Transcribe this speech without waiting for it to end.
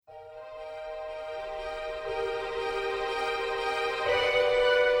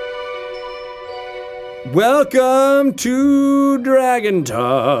Welcome to Dragon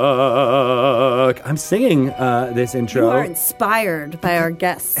Talk. I'm singing this intro. You are inspired by our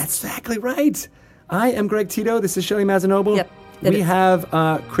guests. That's exactly right. I am Greg Tito. This is Shelley Mazanoble. Yep. We have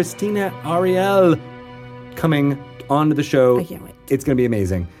Krystina Arielle coming onto the show. I can't wait. It's going to be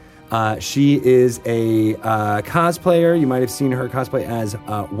amazing. She is a cosplayer. You might have seen her cosplay as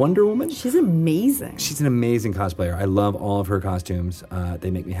Wonder Woman. She's amazing. She's an amazing cosplayer. I love all of her costumes. They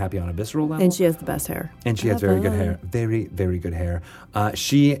make me happy on a visceral level. And she has the best hair. And she has very good hair. Very, very good hair.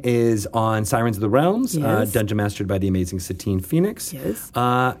 She is on Sirens of the Realms, Yes. Dungeon Mastered by the amazing Satine Phoenix. Yes.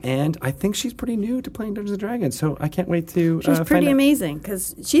 And I think she's pretty new to playing Dungeons & Dragons, so I can't wait to She's pretty find out. amazing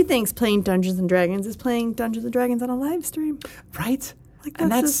because she thinks playing Dungeons & Dragons is playing Dungeons & Dragons on a live stream. Right? Like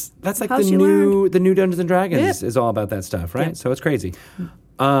And that's like how the she new learned. the new Dungeons & Dragons Yep. is all about that stuff, right? Yep. So it's crazy.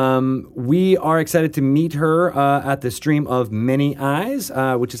 We are excited to meet her at the Stream of Many Eyes,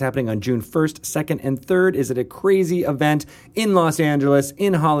 which is happening on June 1st, 2nd, and 3rd. Is it a crazy event in Los Angeles,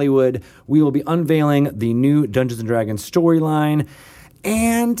 in Hollywood? We will be unveiling the new Dungeons & Dragons storyline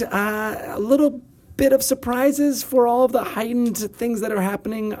and a little bit of surprises for all of the heightened things that are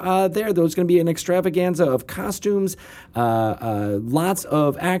happening there. There's going to be an extravaganza of costumes, lots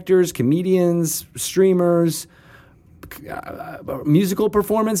of actors, comedians, streamers, musical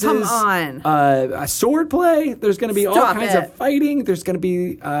performances. Come on. Sword play. There's going to be all Stop kinds it. of fighting. There's going to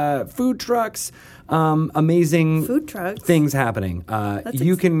be food trucks. Amazing Food trucks? things happening.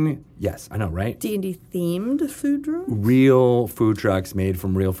 You can, yes, I know, right? D&D themed food truck? Real food trucks made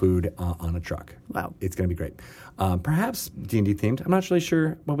from real food on a truck. Wow. It's going to be great. Perhaps D&D themed. I'm not really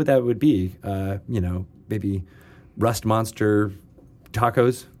sure what that would be. Maybe Rust Monster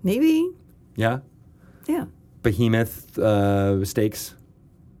tacos. Maybe. Yeah. Yeah. Behemoth steaks.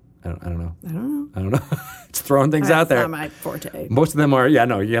 I don't know. I don't know. I don't know. It's throwing things out That's there. not my forte. Most of them are, you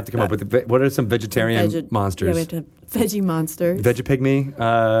have to come up with, what are some vegetarian monsters? Yeah, we have to have veggie monsters.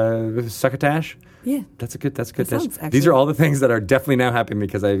 Veggie-pygmy, succotash. Yeah. That's a good That dish. sounds These actually- are all the things that are definitely now happening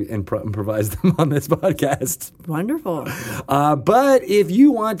because I improvised them on this podcast. Wonderful. But if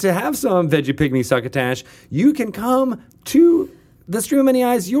you want to have some veggie pygmy succotash, you can come to the Stream of Many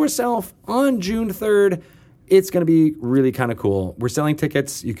Eyes yourself on June 3rd. It's going to be really kind of cool. We're selling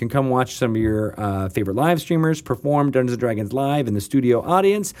tickets. You can come watch some of your favorite live streamers perform Dungeons & Dragons live in the studio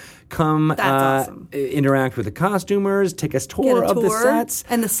audience. Come That's awesome. Interact with the costumers. Take us Get tour a of the tour, sets.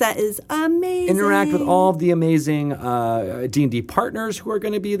 and the set is amazing. Interact with all of the amazing D&D partners who are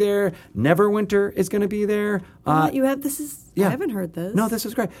going to be there. Neverwinter is going to be there. You have this is. Yeah. I haven't heard this. No, this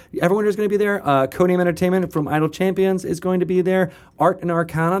is great. Everyone is going to be there. Codename Entertainment from Idle Champions is going to be there. Art and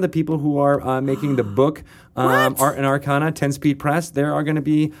Arcana, the people who are making the book Art and Arcana, 10-Speed Press, they are going to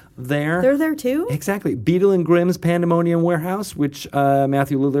be there. They're there too? Exactly. Beadle and Grimm's Pandemonium Warehouse, which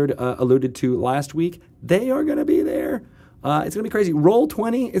Matthew Lillard alluded to last week, they are going to be there. It's going to be crazy.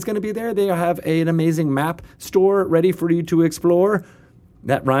 Roll20 is going to be there. They have an amazing map store ready for you to explore.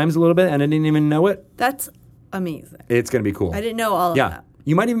 That rhymes a little bit, and I didn't even know it. That's amazing. It's going to be cool. I didn't know all of that.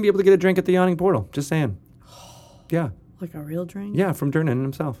 You might even be able to get a drink at the Yawning Portal. Just saying. Yeah. Like a real drink? Yeah, from Durnan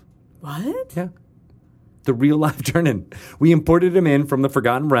himself. What? Yeah. The real live Durnan. We imported him in from the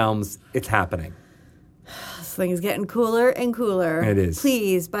Forgotten Realms. It's happening. This thing is getting cooler and cooler. It is.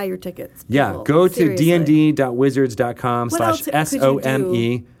 Please buy your tickets. Yeah, people. go to Seriously. dnd.wizards.com/SOME. What else could you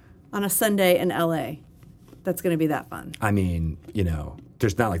do on a Sunday in LA? That's going to be that fun. I mean,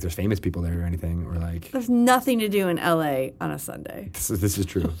 there's not like there's famous people there or anything, or like There's nothing to do in LA on a Sunday. this is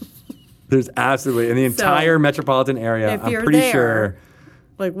true. There's absolutely in the entire metropolitan area. If I'm you're pretty there, sure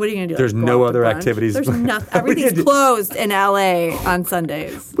like, what are you going to do? there's Like, go no out to other brunch? activities. There's nothing. What are you Everything's gonna do? closed in LA on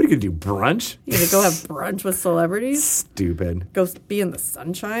Sundays. What are you gonna do? Brunch? You going to go have brunch with celebrities? Stupid. Go be in the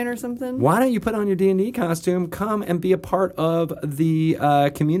sunshine or something? Why don't you put on your D&D costume, come and be a part of the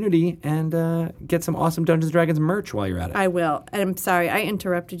community, and get some awesome Dungeons & Dragons merch while you're at it. I will. And I'm sorry, I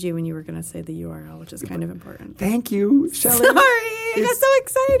interrupted you when you were going to say the URL, which is kind of important. Thank you, Shelley. Sorry, I got so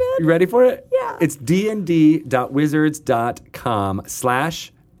excited. You ready for it? Yeah. It's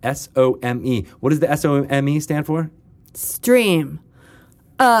dnd.wizards.com/SOME. What does the SOME stand for? Stream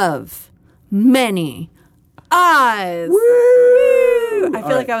of Many Eyes. Woo! I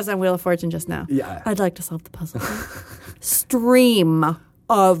feel like I was on Wheel of Fortune just now. Yeah. I'd like to solve the puzzle. Stream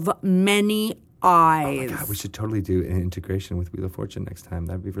of Many Eyes. God, we should totally do an integration with Wheel of Fortune next time.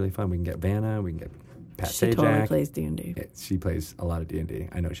 That'd be really fun. We can get Vanna, we can get Pat She Sajak. totally plays D&D. She plays a lot of D&D.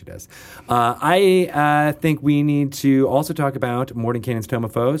 I know she does. I think we need to also talk about Morton Cannon's Tome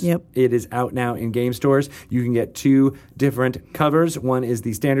of Foes. Yep. It is out now in game stores. You can get 2 different covers. One is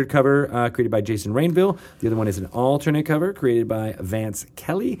the standard cover created by Jason Rainville. The other one is an alternate cover created by Vance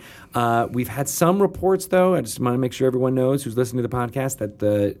Kelly. We've had some reports, though. I just want to make sure everyone knows who's listening to the podcast that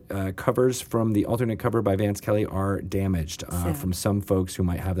the covers from the alternate cover by Vance Kelly are damaged from some folks who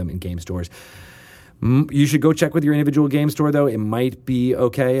might have them in game stores. You should go check with your individual game store, though. It might be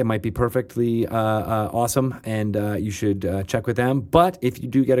okay. It might be perfectly awesome, and you should check with them. But if you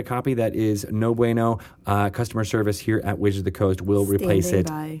do get a copy that is no bueno, customer service here at Wizards of the Coast will replace it.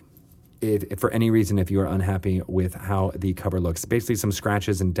 If for any reason, if you are unhappy with how the cover looks. Basically some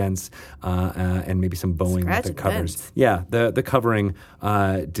scratches and dents and maybe some bowing with the covers. Dents. Yeah, the covering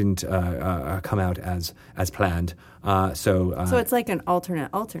didn't come out as planned. So it's like an alternate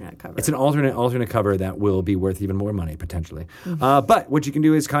cover. It's an alternate cover that will be worth even more money, potentially. But what you can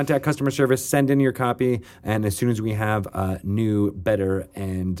do is contact customer service, send in your copy, and as soon as we have new, better,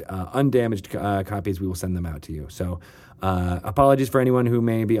 and undamaged copies, we will send them out to you. So apologies for anyone who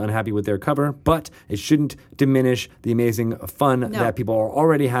may be unhappy with their cover, but it shouldn't diminish the amazing fun that people are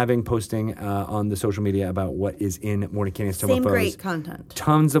already having posting on the social media about what is in Morton Cannon's Tome of Foes. Same great content.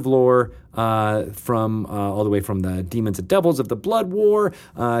 Tons of lore from all the way from the Demons and Devils of the Blood War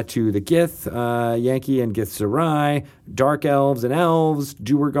to the Gith, Yankee and Gith Sarai, Dark Elves and Elves,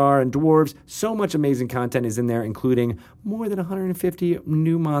 Duergar and Dwarves. So much amazing content is in there, including more than 150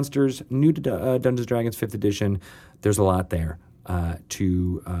 new monsters, new to Dungeons & Dragons 5th edition. There's a lot there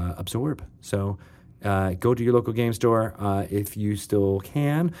to absorb. So go to your local game store if you still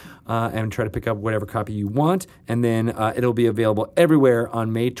can and try to pick up whatever copy you want. And then it'll be available everywhere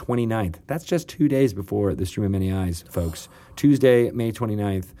on May 29th. That's just 2 days before the Stream of Many Eyes, folks. Tuesday, May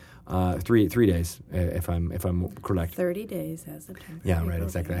 29th. 3 days, if I'm correct. 30 days as the time. Yeah, right,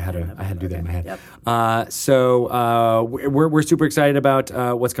 exactly. I had to do that in my head. Yep. So we're super excited about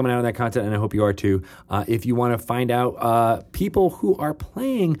what's coming out of that content, and I hope you are too. If you want to find out people who are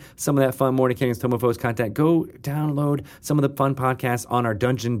playing some of that fun Morton Cannon's Tome of Foes content, go download some of the fun podcasts on our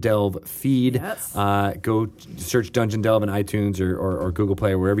Dungeon Delve feed. Yes. Go search Dungeon Delve in iTunes or Google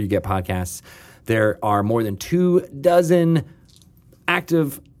Play or wherever you get podcasts. There are more than 24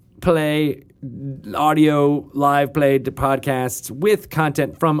 active play, audio, live played podcasts with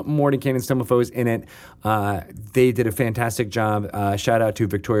content from Morton Cannon's Tome of Foes in it. They did a fantastic job. Shout out to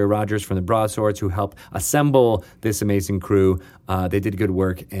Victoria Rogers from the Broadswords who helped assemble this amazing crew. They did good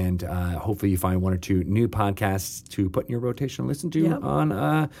work, and hopefully you find 1 or 2 new podcasts to put in your rotation and listen to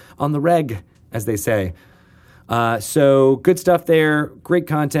on the reg, as they say. So good stuff there. Great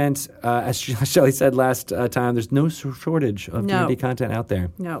content. As Shelley said last time, there's no shortage of D&D content out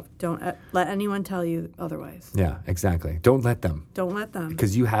there. No, don't let anyone tell you otherwise. Yeah, exactly. Don't let them. Don't let them.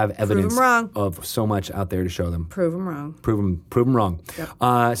 Because you have evidence of so much out there to show them. Prove them wrong. Prove them wrong.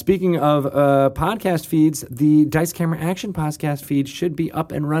 Yep. Speaking of podcast feeds, the Dice Camera Action podcast feed should be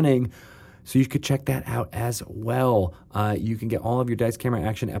up and running. So you could check that out as well. You can get all of your Dice Camera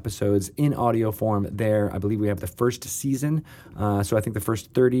Action episodes in audio form there. I believe we have the first season. So I think the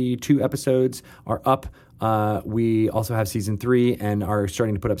first 32 episodes are up. We also have season 3 and are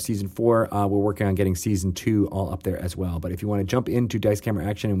starting to put up season 4. We're working on getting season 2 all up there as well. But if you want to jump into Dice Camera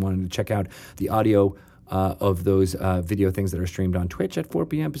Action and wanted to check out the audio of those video things that are streamed on Twitch at 4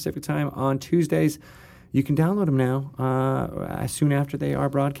 p.m. Pacific time on Tuesdays, you can download them now as soon after they are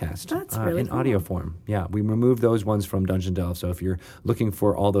broadcast. That's really in cool. audio form. Yeah, we removed those ones from Dungeon Delve, so if you're looking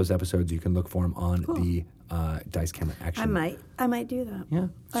for all those episodes, you can look for them on the Dice Camera Action. I might do that. Yeah,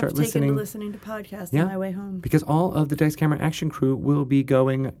 I've taken to listening to podcasts on my way home. Because all of the Dice Camera Action crew will be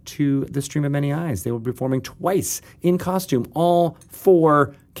going to the Stream of Many Eyes. They will be performing twice in costume, all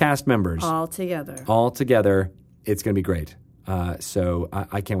 4 cast members. All together. It's going to be great. So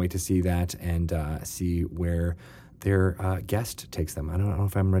I can't wait to see that and see where their guest takes them. I don't know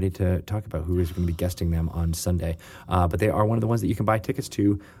if I'm ready to talk about who is going to be guesting them on Sunday, but they are one of the ones that you can buy tickets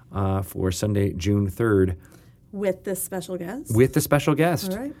to for Sunday, June 3rd. With this special guest? With the special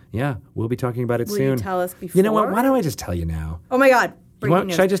guest. All right. Yeah, we'll be talking about it soon. Will you tell us before? You know what? Why don't I just tell you now? Oh, my God.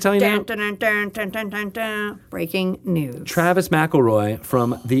 Should I just tell you now? Breaking news. Travis McElroy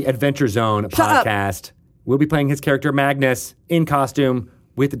from the Adventure Zone podcast will be playing his character Magnus in costume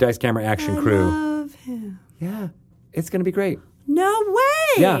with the Dice Camera Action crew. I love him. Yeah, it's going to be great. No way!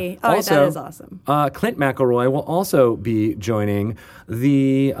 Yeah. Oh, also, that is awesome. Clint McElroy will also be joining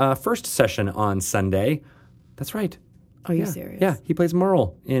the first session on Sunday. That's right. Are you serious? Yeah, he plays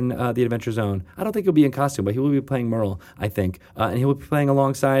Merle in The Adventure Zone. I don't think he'll be in costume, but he will be playing Merle, I think. And he will be playing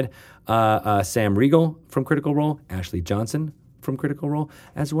alongside Sam Riegel from Critical Role, Ashley Johnson from Critical Role,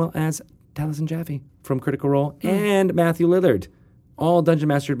 as well as Taliesin Jaffe from Critical Role, and Matthew Lillard, all dungeon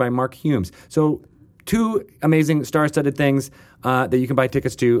mastered by Mark Humes. So 2 amazing star-studded things that you can buy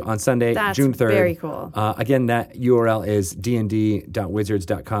tickets to on Sunday, June 3rd. That's very cool. Again, that URL is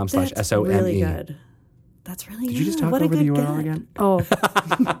dnd.wizards.com/SOME. That's really good. That's really good. Did you just talk over the URL again? Oh.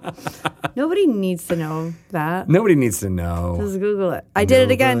 Nobody needs to know that. Nobody needs to know. Just Google it. I did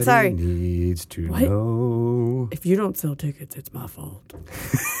it again. Sorry. Nobody needs to know. If you don't sell tickets, it's my fault.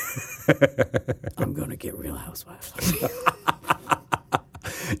 I'm going to get Real Housewives.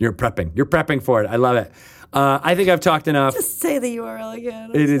 You're prepping. You're prepping for it. I love it. I think I've talked enough. Just say the URL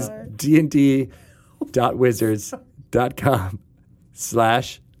again. It is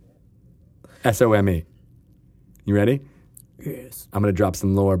dnd.wizards.com/SOME. You ready? Yes. I'm going to drop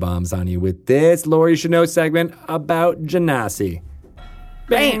some lore bombs on you with this lore you should know segment about Genasi.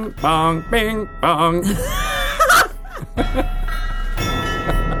 Bing, bong, bing, bong.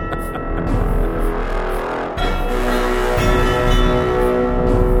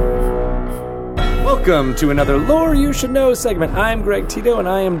 Welcome to another Lore You Should Know segment. I'm Greg Tito, and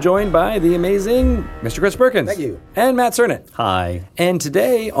I am joined by the amazing Mr. Chris Perkins. Thank you. And Matt Cernit. Hi. And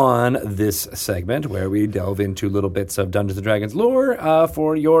today on this segment, where we delve into little bits of Dungeons & Dragons lore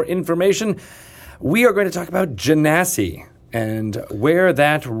for your information, we are going to talk about Genasi and where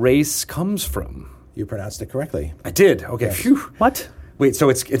that race comes from. You pronounced it correctly. I did. Okay. Yes. Phew. What? Wait, so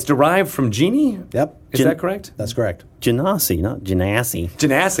it's derived from genie? Yep. Is that correct? That's correct. Genasi, not Genasi.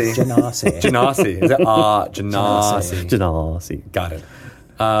 Genasi. Genasi. Genasi. Is that Genasi? Genasi. Got it.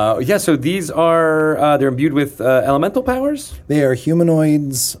 Yeah, so these are, they're imbued with elemental powers? They are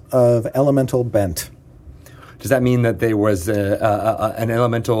humanoids of elemental bent. Does that mean that there was an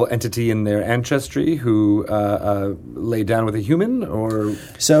elemental entity in their ancestry who laid down with a human, or?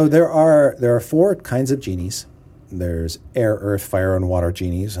 So there are 4 kinds of genies. There's air, earth, fire, and water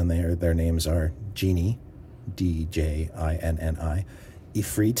genies, and their names are Genie, D-J-I-N-N-I,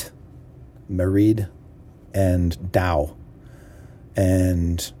 Ifrit, Marid, and Tao.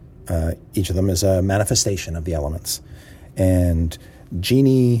 And each of them is a manifestation of the elements. And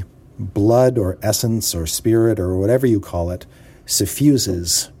genie blood or essence or spirit or whatever you call it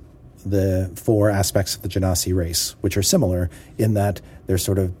suffuses the 4 aspects of the Genasi race, which are similar in that they're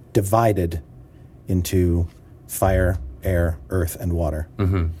sort of divided into fire, air, earth, and water.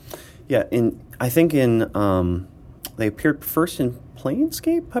 Mm-hmm. Yeah, I think they appeared first in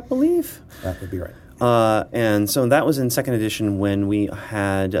Planescape, I believe. That would be right. And so that was in 2nd edition when we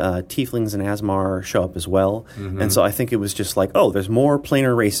had Tieflings and Asmar show up as well. Mm-hmm. And so I think it was just like, oh, there's more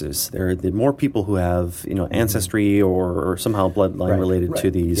planar races. There are more people who have ancestry or somehow bloodline related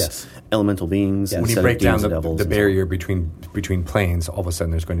to these elemental beings. When you break down the barrier between planes, all of a sudden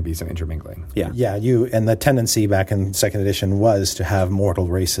there's going to be some intermingling. Yeah. Yeah, and the tendency back in 2nd edition was to have mortal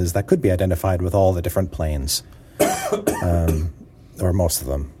races that could be identified with all the different planes, or most of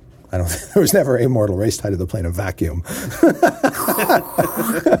them. There was never a mortal race tied to the plane of vacuum.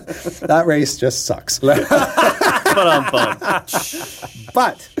 That race just sucks.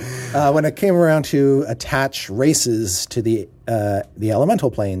 But when it came around to attach races to the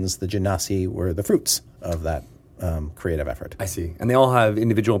elemental planes, the Genasi were the fruits of that creative effort. I see. And they all have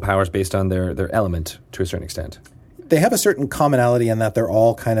individual powers based on their element to a certain extent. They have a certain commonality in that they're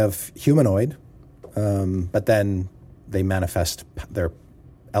all kind of humanoid, but then they manifest their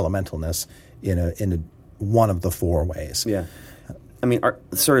elementalness in one of the 4 ways. Yeah. I mean, art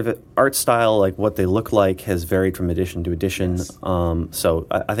style, like what they look like, has varied from edition to edition. Yes. So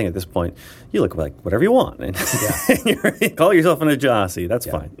I think at this point, you look like whatever you want. And call yourself an Genasi. That's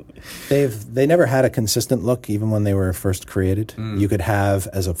fine. They never had a consistent look, even when they were first created. You could have,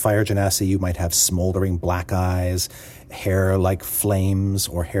 as a fire Genasi, you might have smoldering black eyes, hair like flames,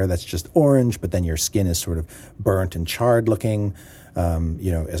 or hair that's just orange, but then your skin is sort of burnt and charred looking.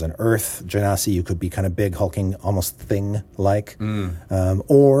 As an earth Genasi, you could be kind of big, hulking, almost thing-like.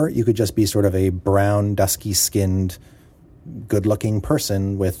 Or you could just be sort of a brown, dusky-skinned, good-looking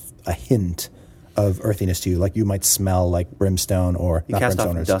person with a hint of earthiness to you. Like you might smell like brimstone or you not cast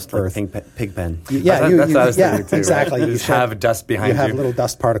brimstone, off dust earth. Like Pigpen. Yeah, that's what I was thinking too. Exactly. Right? You have dust behind you. You have little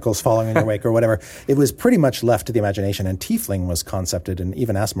dust particles falling in your wake or whatever. It was pretty much left to the imagination, and Tiefling was concepted, and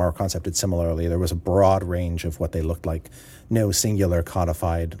even Asmar were concepted similarly. There was a broad range of what they looked like. No singular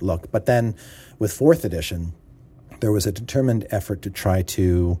codified look. But then with 4th edition, there was a determined effort to try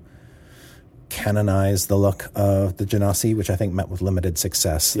to canonize the look of the Genasi, which I think met with limited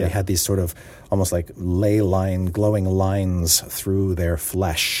success. Yeah. They had these sort of almost like glowing lines through their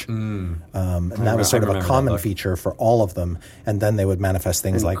flesh. And that was sort of a common feature for all of them. And then they would manifest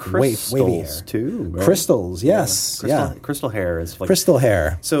things like wavy hair. Too, right? Crystals, yes. Crystal hair is like... Crystal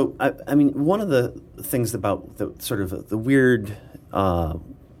hair. So, I mean, one of the things about the sort of the weird...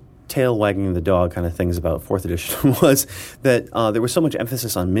 tail wagging the dog kind of things about 4th edition was that there was so much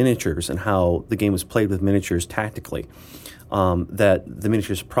emphasis on miniatures and how the game was played with miniatures tactically that the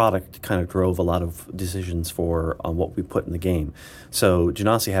miniatures product kind of drove a lot of decisions for what we put in the game. So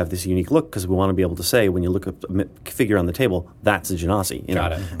Genasi have this unique look because we want to be able to say when you look at a figure on the table, that's a Genasi.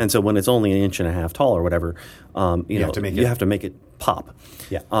 Got it. And so when it's only an inch and a half tall or whatever, you have to make it pop.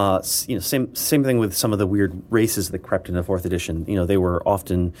 Yeah. Same thing with some of the weird races that crept into 4th edition. They were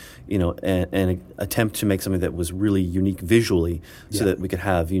often, an attempt to make something that was really unique visually, so that we could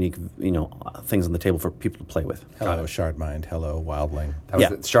have unique, things on the table for people to play with. Hello, Shardmind. Hello, Wildling.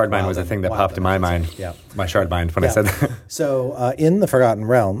 Shardmind was the thing that popped in my mind. Yeah. My Shardmind when I said that. So in the Forgotten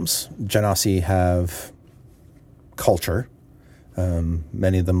Realms, Genasi have culture.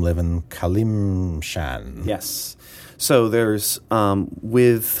 Many of them live in Kalimshan. Yes. So there's,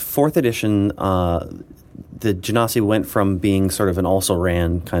 with 4th edition, the Genasi went from being sort of an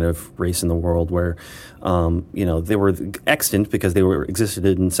also-ran kind of race in the world where, they were extant because they existed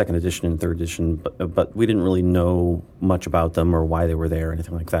in 2nd edition and 3rd edition, but we didn't really know much about them or why they were there or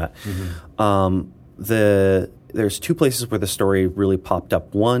anything like that. There's 2 places where the story really popped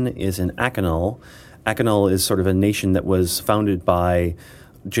up. One is in Akanul. Akanul is sort of a nation that was founded by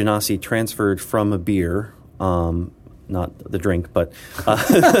Genasi transferred from a beer, not the drink, but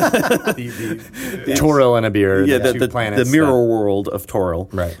the Toril and a beer. The mirror world of Toril.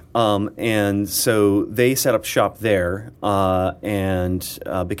 Right. And so they set up shop there and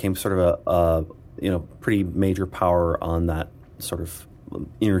became sort of a pretty major power on that sort of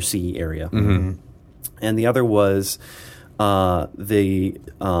inner sea area. Mm-hmm. And the other was the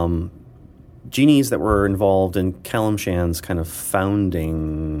genies that were involved in Kalimshan's kind of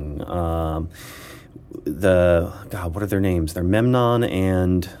founding. What are their names? They're Memnon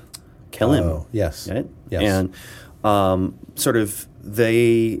and Kelim. Oh, yes. Right? Yes. And sort of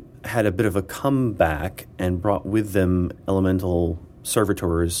they had a bit of a comeback and brought with them elemental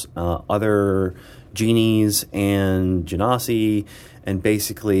servitors, other genies and Genasi, and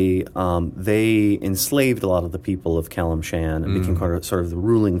basically they enslaved a lot of the people of Kalimshan and became sort of the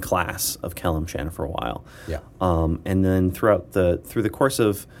ruling class of Kalimshan for a while. Yeah. And then through the course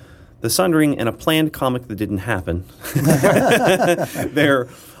of the Sundering and a planned comic that didn't happen, there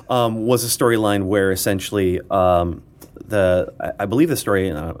was a storyline where essentially I believe the story,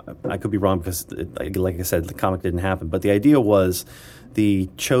 and I could be wrong because, like I said, the comic didn't happen, but the idea was the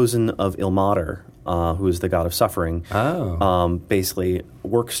chosen of Ilmater, who is the god of suffering, basically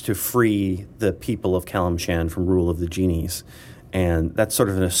works to free the people of Kalimshan from rule of the genies. And that's sort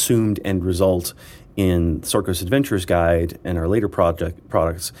of an assumed end result in Sorko's Adventurer's Guide and our later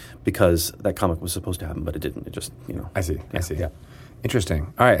products because that comic was supposed to happen, but it didn't. It just, I see. Yeah.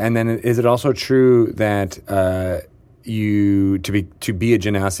 Interesting. All right. And then is it also true that to be a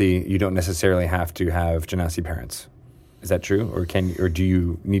Genasi, you don't necessarily have to have Genasi parents? Is that true, or do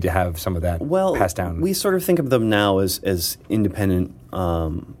you need to have some of that passed down? We sort of think of them now as independent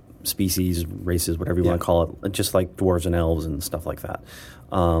species, races, whatever you want to call it, just like dwarves and elves and stuff like that.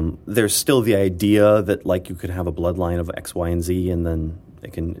 There's still the idea that you could have a bloodline of X, Y, and Z, and then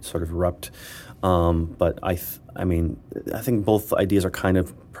it can sort of erupt. But I think both ideas are kind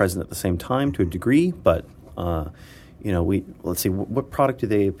of present at the same time to a degree, but. Let's see, what product do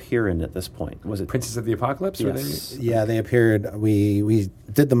they appear in at this point? Was it Princess of the Apocalypse? Yes. Yeah, they appeared. We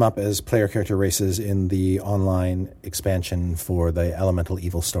did them up as player character races in the online expansion for the Elemental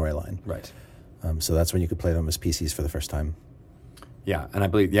Evil storyline. Right. So that's when you could play them as PCs for the first time. Yeah, and I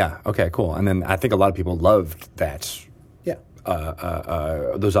believe, okay, cool. And then I think a lot of people loved that. Yeah.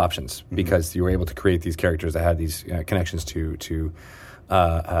 Those options because you were able to create these characters that had these connections to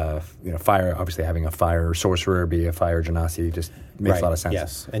fire. Obviously, having a fire sorcerer be a fire Genasi just makes a lot of sense.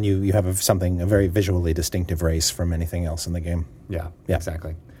 Yes, and you have a very visually distinctive race from anything else in the game. Yeah.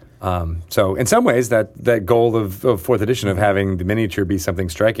 Exactly. So in some ways, that goal of 4th edition of having the miniature be something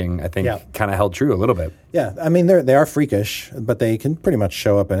striking, I think, kind of held true a little bit. Yeah, I mean they are freakish, but they can pretty much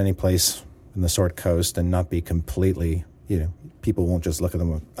show up in any place in the Sword Coast and not be completely. People won't just look at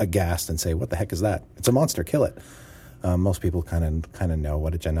them aghast and say, "What the heck is that? It's a monster. Kill it." Most people kind of know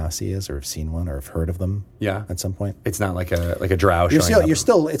what a Genasi is, or have seen one, or have heard of them. Yeah. At some point, it's not like a drow. It's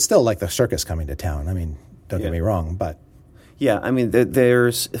still like the circus coming to town. I mean, don't get me wrong, but Yeah, I mean,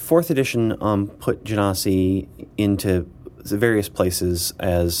 there's 4th edition put Genasi into the various places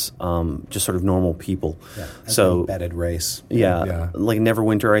as just sort of normal people. Yeah, as so an embedded race. Yeah, like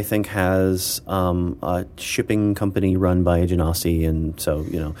Neverwinter, I think, has a shipping company run by a Genasi, and so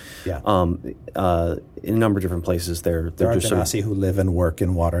in a number of different places, they're There are just sort of, Genasi who live and work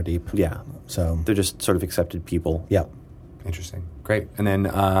in Waterdeep. yeah, So they're just sort of accepted people. yeah. Interesting. Great. And then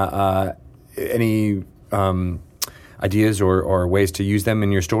any ideas or ways to use them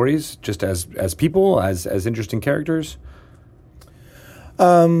in your stories, just as people, as interesting characters?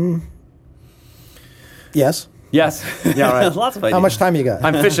 Yes. Yes. Yeah, right. Lots of ideas. How much time you got?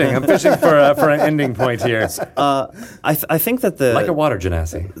 I'm fishing for an ending point here. I think that Like a water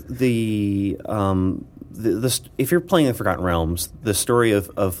genasi. the if you're playing the Forgotten Realms, the story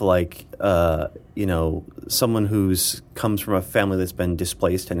of like someone who's comes from a family that's been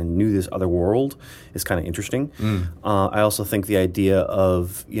displaced and knew this other world is kind of interesting. I also think the idea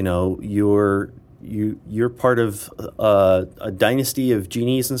of you're part of a dynasty of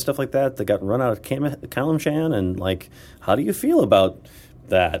genies and stuff like that got run out of Kalimshan, and like, how do you feel about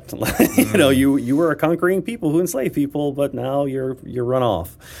that? You were a conquering people who enslaved people, but now you're run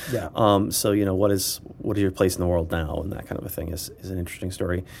off. Yeah. So what is your place in the world now, and that kind of a thing is an interesting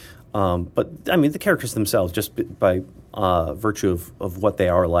story. But I mean, the characters themselves, just by virtue of what they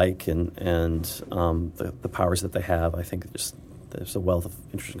are like and the powers that they have, I think there's a wealth of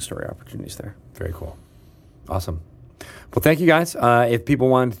interesting story opportunities there. Very cool. Awesome. Well, thank you guys. If people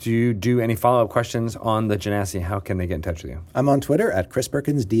want to do any follow-up questions on the Genasi, how can they get in touch with you? I'm on Twitter at Chris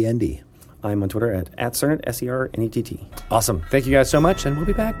Perkins DND. I'm on Twitter at Cernett, SERNETT. Awesome. Thank you guys so much, and we'll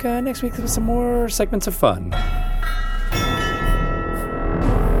be back next week with some more segments of fun.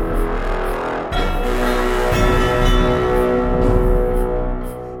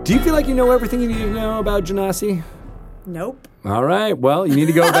 Do you feel like you know everything you need to know about Genasi? Nope. All right. Well, you need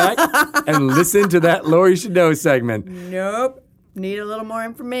to go back and listen to that Lore You Should Know segment. Nope. Need a little more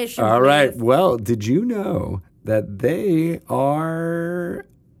information. All right. please. Well, did you know that they are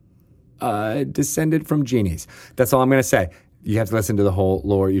descended from genies? That's all I'm going to say. You have to listen to the whole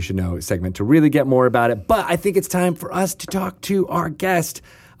Lore You Should Know segment to really get more about it. But I think it's time for us to talk to our guest.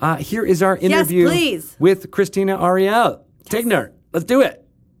 Here is our interview please. with Krystina Arielle. Tigner, let's do it.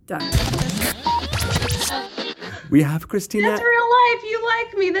 Done. We have Krystina. That's real life. You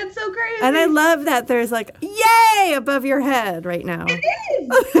like me. That's so crazy. And I love that there's like, yay, above your head right now. It is.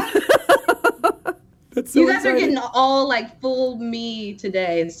 That's so You guys are exciting. getting all like full me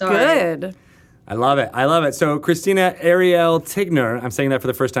today. Sorry. Good. I love it. I love it. So Krystina Arielle Tigner, I'm saying that for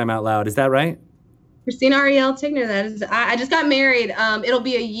the first time out loud. Is that right? Krystina Arielle Tigner. That is. I just got married. It'll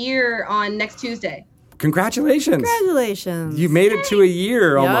be a year on next Tuesday. Congratulations. Congratulations. You made it to a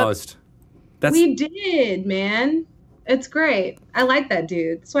year Yep. almost. That's We did, man. It's great. I like that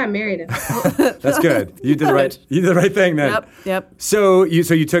dude. That's why I married him. that's good. You did the right. You did the right thing then. Yep. So you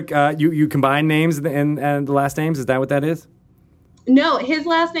took you combined names and the last names. Is that what that is? No, his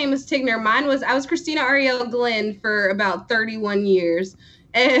last name is Tigner. I was Krystina Arielle Glenn for about 31 years.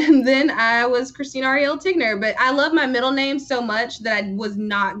 And then I was Krystina Arielle Tigner. But I love my middle name so much that I was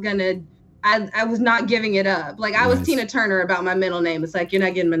not giving it up. Like I was Nice. Tina Turner about my middle name. It's like, you're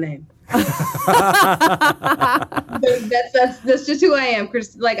not getting my name. That's just who I am,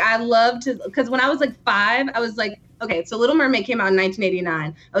 Chris. Like I love to, because when I was like 5, I was like, okay, so Little Mermaid came out in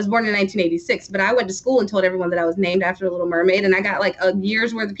 1989. I was born in 1986, but I went to school and told everyone that I was named after Little Mermaid, and I got like a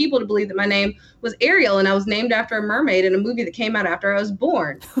year's worth of people to believe that my name was Ariel, and I was named after a mermaid in a movie that came out after I was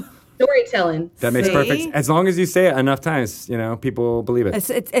born. Storytelling. That makes See? perfect. As long as you say it enough times, people believe it.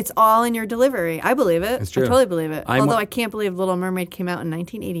 It's all in your delivery. I believe it. It's true. I totally believe it. I'm- Although I can't believe Little Mermaid came out in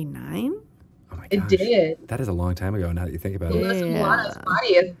 1989. Oh my It gosh. did. That is a long time ago. Now that you think about it. Melissa Milano's body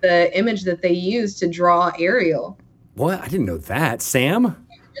is the image that they used to draw Ariel. What? I didn't know that. Sam?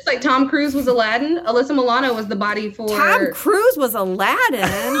 Just like Tom Cruise was Aladdin, Alyssa Milano was the body for... Tom Cruise was Aladdin.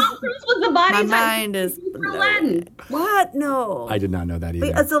 Tom Cruise was the body My type mind is for Aladdin. What? No. I did not know that either.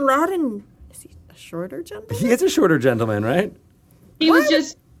 Wait, is Aladdin? Is he a shorter gentleman? He is a shorter gentleman, right? He was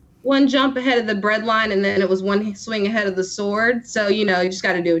just one jump ahead of the bread line, and then it was one swing ahead of the sword. So, you just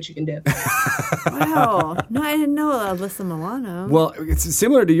got to do what you can do. Wow. No, I didn't know Alyssa Milano. Well, it's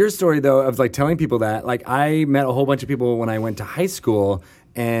similar to your story, though, of like telling people that. Like, I met a whole bunch of people when I went to high school,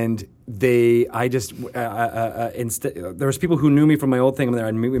 and there was people who knew me from my old thing there,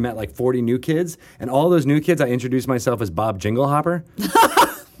 and we met like 40 new kids, and all those new kids, I introduced myself as Bob Jinglehopper.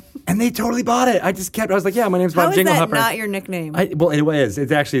 And they totally bought it. I was like, yeah, my name's Bob How is Jingle that Hopper. not your nickname? Well, it is.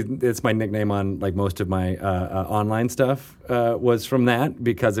 It's my nickname on like most of my online stuff was from that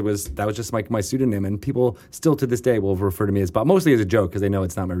because that was just like my pseudonym, and people still to this day will refer to me as Bob, mostly as a joke because they know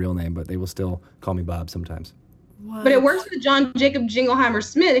it's not my real name, but they will still call me Bob sometimes. What? But it works with John Jacob Jingleheimer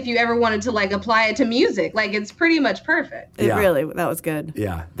Smith if you ever wanted to like apply it to music. Like it's pretty much perfect. That was good.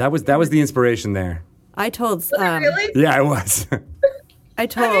 Yeah, that was the inspiration there. I told Really? Yeah, it was. I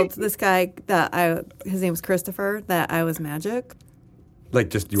told this guy that his name was Christopher, that I was magic. Like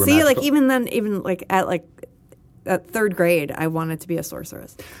just you were See, magical. like even at third grade, I wanted to be a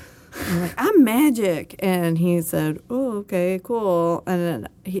sorceress. I'm like, I'm magic, and he said, "Oh, okay, cool." And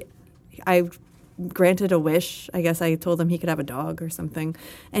then I granted a wish. I guess I told him he could have a dog or something.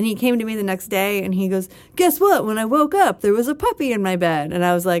 And he came to me the next day, and he goes, "Guess what? When I woke up, there was a puppy in my bed." And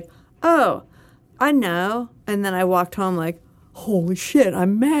I was like, "Oh, I know." And then I walked home like, holy shit,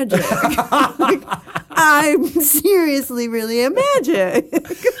 I'm magic. Like, I'm seriously really a magic.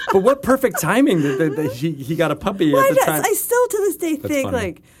 But what perfect timing that he got a puppy at the time. I still to this day think funny.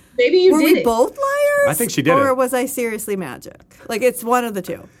 like, Maybe you were did we it. both liars? I think she did or it. was I seriously magic? Like it's one of the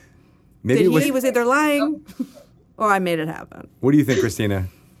two. Maybe He was either lying or I made it happen. What do you think, Krystina?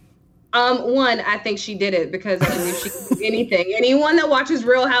 One, I think she did it because I knew she could do anything. Anyone that watches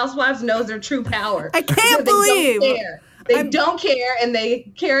Real Housewives knows their true power. I can't believe. They don't care, and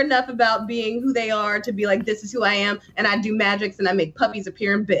they care enough about being who they are to be like, this is who I am, and I do magics, and I make puppies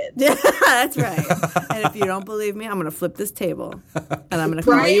appear in bed. Yeah, that's right. And if you don't believe me, I'm going to flip this table, and I'm going to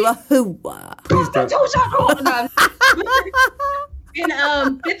call you a hooah. Please don't.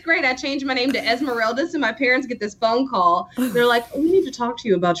 In fifth grade, I changed my name to Esmeralda, so my parents get this phone call. They're like, we need to talk to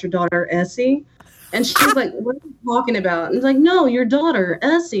you about your daughter, Essie. And she's like, what are you talking about? And it's like, no, your daughter,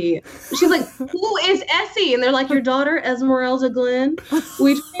 Essie. She's like, who is Essie? And they're like, your daughter, Esmeralda Glenn.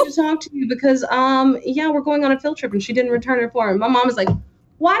 We just need to talk to you because, we're going on a field trip and she didn't return her form. My mom was like,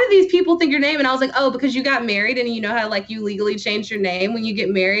 why do these people think your name? And I was like, oh, because you got married and you know how like you legally change your name when you get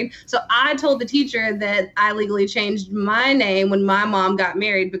married. So I told the teacher that I legally changed my name when my mom got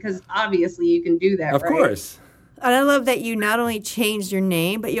married because obviously you can do that, Of course. And I love that you not only changed your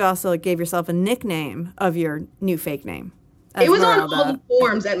name, but you also gave yourself a nickname of your new fake name. It was on Esmeralda. all the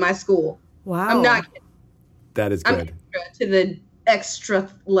forms at my school. Wow. I'm not kidding. That is I'm good. extra to the extra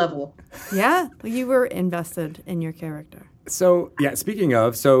level. Yeah, well, you were invested in your character. So, speaking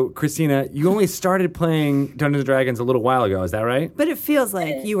of, Krystina, you only started playing Dungeons & Dragons a little while ago, is that right? But it feels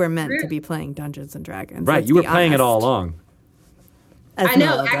like you were meant to be playing Dungeons & Dragons. Right, let's you were be playing it honest. all along. I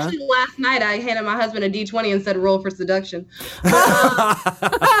know. Esmeralda. Actually, last night I handed my husband a D20 and said roll for seduction. It's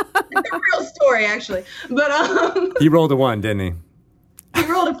a real story, actually. But He rolled a 1, didn't he? he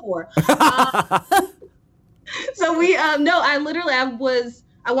rolled a 4. So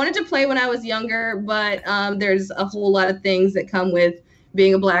I wanted to play when I was younger, but there's a whole lot of things that come with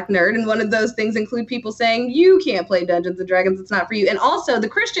being a black nerd. And one of those things include people saying, you can't play Dungeons and Dragons, it's not for you. And also the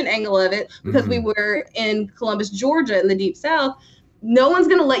Christian angle of it, because we were in Columbus, Georgia in the Deep South. No one's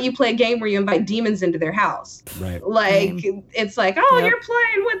going to let you play a game where you invite demons into their house. Right. Like, it's like, you're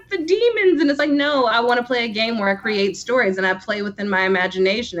playing with the demons. And it's like, no, I want to play a game where I create stories and I play within my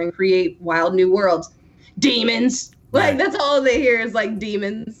imagination and create wild new worlds. Demons. Like, that's all they hear is, like,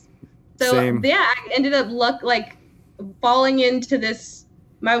 demons. So, Same. I ended up falling into this.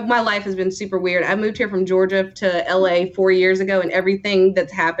 My life has been super weird. I moved here from Georgia to LA 4 years ago, and everything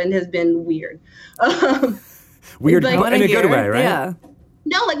that's happened has been weird. Weird Like, in a good way, right? Yeah.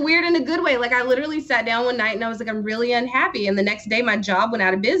 No, like weird in a good way. Like I literally sat down one night and I was like, I'm really unhappy. And the next day my job went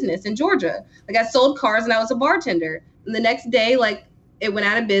out of business in Georgia. Like I sold cars and I was a bartender. And the next day, like it went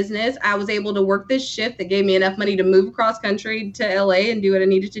out of business. I was able to work this shift that gave me enough money to move across country to LA and do what I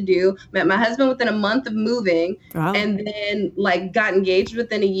needed to do. Met my husband within a month of moving. Wow. And then like got engaged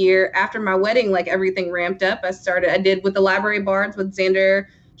within a year. After my wedding, like everything ramped up. I did with the Library Bards with Xander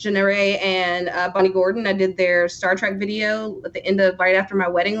Jenere and Bonnie Gordon. I did their Star Trek video at the end of right after my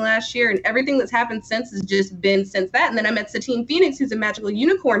wedding last year, and everything that's happened since has just been since that. And then I met Satine Phoenix, who's a magical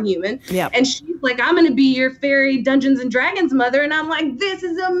unicorn human. Yep. And she's like, I'm going to be your fairy Dungeons and Dragons mother. And I'm like, this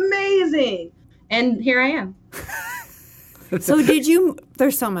is amazing. And here I am. So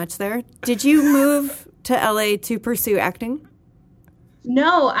there's so much there. Did you move to LA to pursue acting?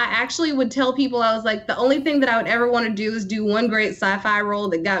 No, I actually would tell people, I was like, the only thing that I would ever want to do is do one great sci-fi role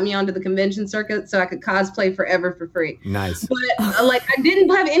that got me onto the convention circuit so I could cosplay forever for free. Nice. But like, I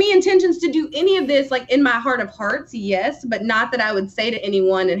didn't have any intentions to do any of this, like in my heart of hearts, yes, but not that I would say to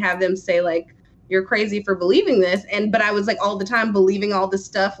anyone and have them say like, you're crazy for believing this. But I was like all the time believing all this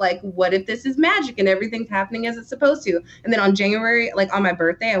stuff, like, what if this is magic and everything's happening as it's supposed to? And then on January, like on my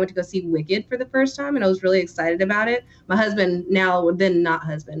birthday, I went to go see Wicked for the first time, and I was really excited about it. My husband, not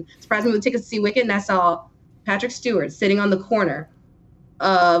husband, surprised me with tickets to see Wicked, and I saw Patrick Stewart sitting on the corner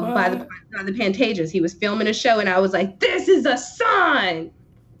by the Pantages. He was filming a show, and I was like, this is a sign.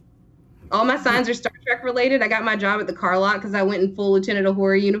 All my signs are Star Trek related. I got my job at the car lot because I went in full Lieutenant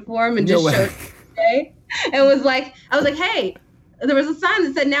Uhura uniform and just showed it. And I was like, hey, there was a sign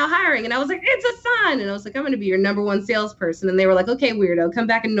that said now hiring. And I was like, it's a sign. And I was like, I'm going to be your number one salesperson. And they were like, okay, weirdo, come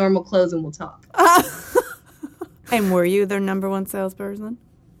back in normal clothes and we'll talk. And were you their number one salesperson?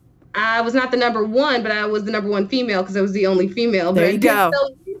 I was not the number one, but I was the number one female because I was the only female. There but you I did go. sell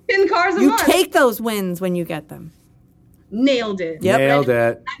 10 cars a month. You take those wins when you get them. Nailed it. Yep. Nailed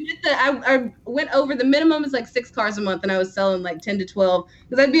it. I went over the minimum is like 6 cars a month, and I was selling like 10 to 12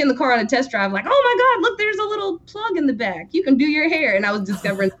 because I'd be in the car on a test drive like, oh my God, look, there's a little plug in the back. You can do your hair. And I was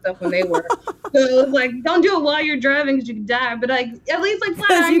discovering stuff when they were. So it was like, don't do it while you're driving because you could die. But like, at least like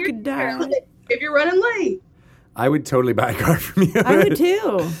flat iron you your could hair, die. like, if you're running late. I would totally buy a car from you. I would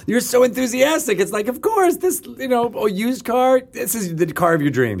too. You're so enthusiastic. It's like, of course, this, used car, this is the car of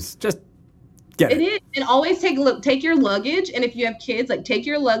your dreams. Just get it. It is. And always take your luggage. And if you have kids, like take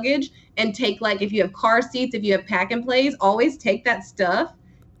your luggage and take like, if you have car seats, if you have pack and plays, always take that stuff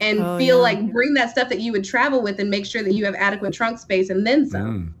and bring that stuff that you would travel with and make sure that you have adequate trunk space and then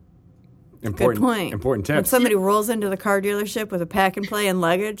some. Important, Good point. Important tips. When somebody rolls into the car dealership with a pack and play and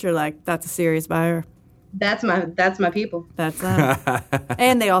luggage, you're like, that's a serious buyer. That's my people. That's them.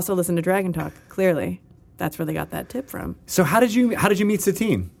 And they also listen to Dragon Talk. Clearly, that's where they got that tip from. So how did you meet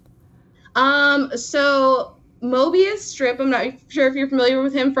Satine? So Mobius Strip, I'm not sure if you're familiar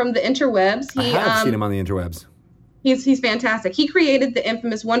with him from the interwebs. I have seen him on the interwebs. He's fantastic. He created the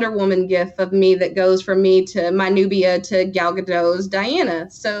infamous Wonder Woman gif of me that goes from me to my Nubia to Gal Gadot's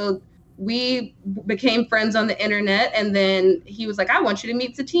Diana. So we became friends on the internet, and then he was like, I want you to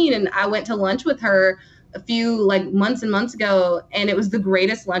meet Satine. And I went to lunch with her a few months and months ago, and it was the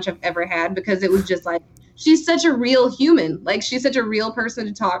greatest lunch I've ever had because it was just like, she's such a real human. Like, she's such a real person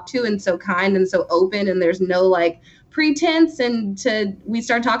to talk to and so kind and so open, and there's no pretense. And we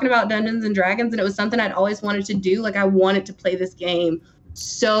started talking about Dungeons and Dragons, and it was something I'd always wanted to do. Like, I wanted to play this game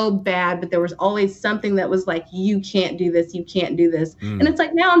so bad, but there was always something that was like, you can't do this, you can't do this. And it's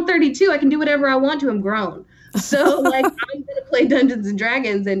like, now I'm 32, I can do whatever I want to, I'm grown. So I'm gonna play Dungeons and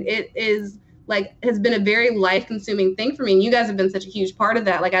Dragons, and it is has been a very life-consuming thing for me. And you guys have been such a huge part of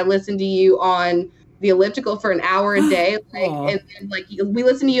that. Like, I listened to you on the elliptical for an hour a day. And we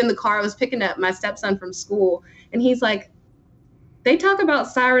listened to you in the car. I was picking up my stepson from school, and he's like, they talk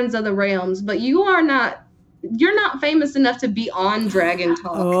about Sirens of the Realms, but you're not famous enough to be on Dragon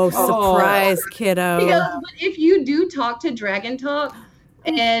Talk. Oh, surprise, kiddo. He goes, but if you do talk to Dragon Talk,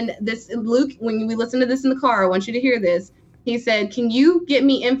 and this, Luke, when we listen to this in the car, I want you to hear this. He said, can you get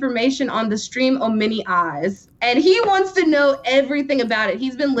me information on the stream on Many Eyes? And he wants to know everything about it.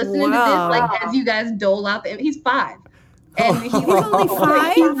 He's been listening to this, as you guys dole out. He's 5. And he's only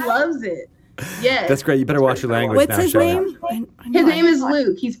 5? He loves it. Yes. That's great. You better watch your language. What's his name? His name is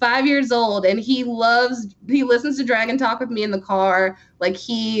Luke. He's 5 years old, and he listens to Dragon Talk with me in the car. Like,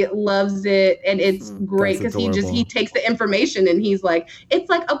 he loves it, and it's great because he takes the information and he's like, it's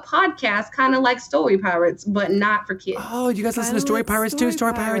like a podcast, kind of like Story Pirates, but not for kids. Oh, you guys listen to Story Pirates too?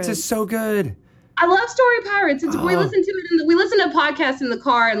 Story Pirates is so good. I love Story Pirates. We listen to it. We listen to podcasts in the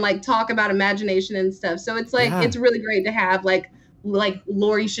car and talk about imagination and stuff. So it's it's really great to have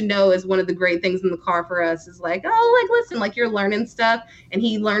Lore You Should Know is one of the great things in the car for us is listen, you're learning stuff, and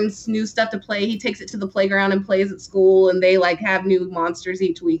he learns new stuff to play. He takes it to the playground and plays at school, and they have new monsters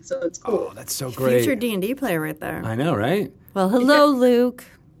each week. So it's cool. Oh, that's so great. Future D&D player right there. I know, right? Well, hello, Luke.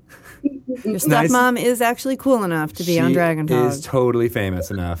 Your stepmom is actually cool enough to be on Dragon Talk. She is totally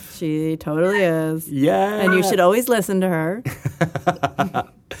famous enough. She totally is. Yeah. And you should always listen to her.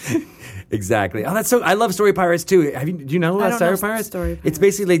 Exactly. Oh, that's so. I love Story Pirates too. Do you know about Story Pirates? It's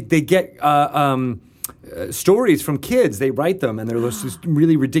basically they get stories from kids. They write them, and they're just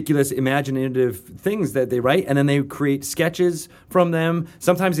really ridiculous, imaginative things that they write, and then they create sketches from them.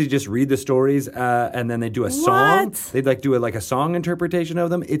 Sometimes they just read the stories, and then they do a song. They do a song interpretation of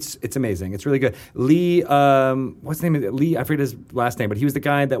them. It's amazing. It's really good. Lee, what's the name of it? Lee? I forget his last name, but he was the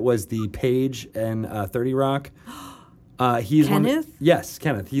guy that was the page in 30 Rock. He's Kenneth? Yes,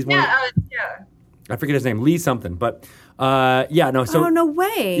 Kenneth. He's one. I forget his name. Lee something, but Yeah, no. So oh, no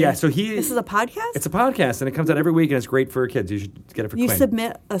way. Yeah, so This is a podcast? It's a podcast, and it comes out every week, and it's great for kids. You should get it for You Quinn.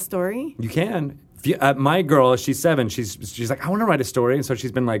 submit a story? You can. My girl, she's 7. She's like, I want to write a story, and so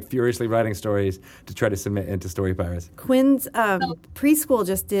she's been like furiously writing stories to try to submit into Story Pirates. Quinn's preschool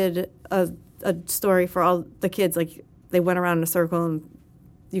just did a story for all the kids. Like, they went around in a circle, and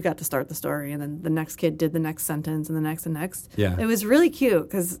you got to start the story, and then the next kid did the next sentence, and the next and next. Yeah. It was really cute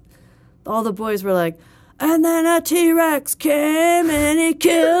because all the boys were like, and then a T-Rex came and it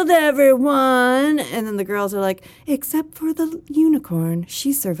killed everyone. And then the girls are like, except for the unicorn,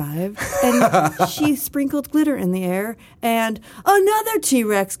 she survived. And she sprinkled glitter in the air. And another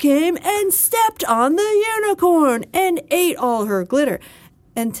T-Rex came and stepped on the unicorn and ate all her glitter.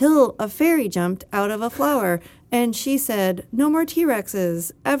 Until a fairy jumped out of a flower. And she said, no more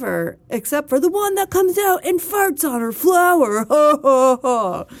T-Rexes ever, except for the one that comes out and farts on her flower. Ho, ho,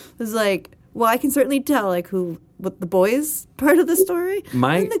 ho. It was like... Well, I can certainly tell, like, what the boys' part of the story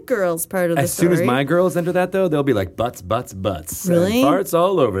and the girls' part of the story. As soon as my girls enter that, though, they'll be like, butts, butts, butts. Really? And farts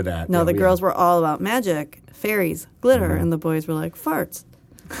all over that. No, the girls were all about magic, fairies, glitter, and the boys were like, farts,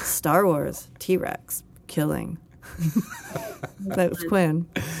 Star Wars, T-Rex, killing. That was Quinn.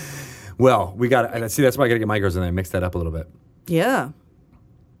 Well, we got to see. That's why I got to get my girls in there and mix that up a little bit. Yeah.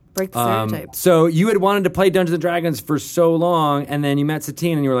 Break the stereotypes. So you had wanted to play Dungeons & Dragons for so long, and then you met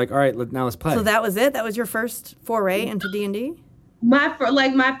Satine, and you were like, all right, now let's play. So that was it? That was your first foray into D&D? My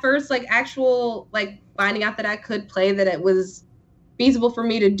first actual finding out that I could play, that it was feasible for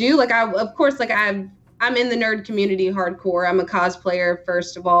me to do. I'm in the nerd community hardcore. I'm a cosplayer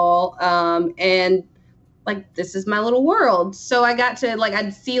first of all, and this is my little world. So I got to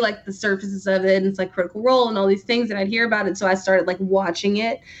I'd see the surfaces of it, and it's Critical Role and all these things, and I'd hear about it. So I started watching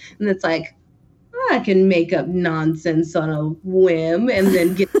it, and it's I can make up nonsense on a whim and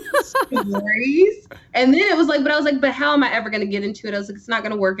then get stories. And then it was but how am I ever going to get into it? I was it's not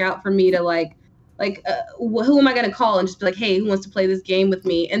going to work out for me to who am I going to call and just be hey, who wants to play this game with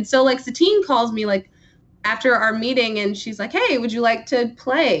me? And so Satine calls me after our meeting, and she's like, hey, would you like to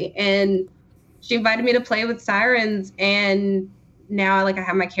play? And she invited me to play with Sirens, and now I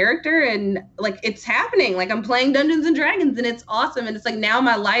have my character, and it's happening. I'm playing Dungeons and Dragons, and it's awesome. And it's now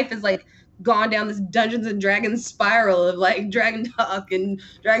my life is gone down this Dungeons and Dragons spiral of Dragon Talk and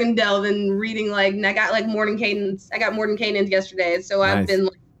Dragon Delve and reading and I got Morning Cadence. I got Morning Cadence yesterday, so nice. I've been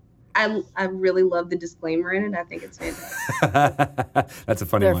I really love the disclaimer in it. I think it's fantastic. That's a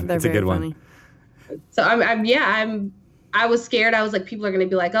funny one. It's a good funny one. So I was scared. I was people are going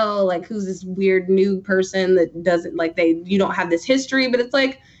to be oh, who's this weird new person that doesn't you don't have this history, but it's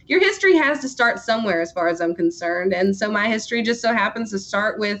your history has to start somewhere as far as I'm concerned. And so my history just so happens to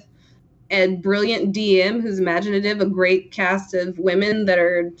start with a brilliant DM who's imaginative, a great cast of women that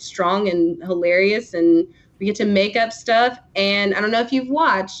are strong and hilarious, and we get to make up stuff. And I don't know if you've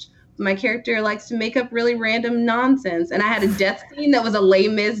watched, my character likes to make up really random nonsense. And I had a death scene that was a Les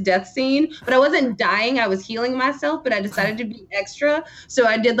Mis death scene, but I wasn't dying. I was healing myself, but I decided to be extra. So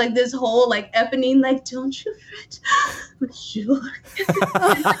I did this whole Eponine, don't you fret, sure. Where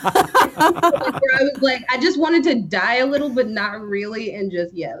I was I just wanted to die a little, but not really. And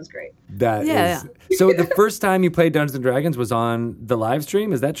just, it was great. So the first time you played Dungeons & Dragons was on the live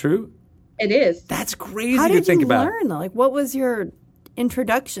stream. Is that true? It is. That's crazy to think about. How did you learn, though? What was your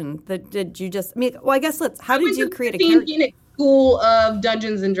introduction? Did you just how did you create a character? Phoenix School of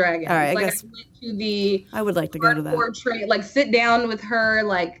Dungeons and Dragons. All right, I guess I went to I would like to go to that. Sit down with her,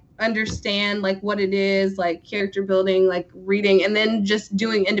 understand what it is, character building, reading, and then just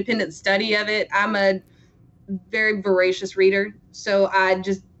doing independent study of it. I'm a very voracious reader, so I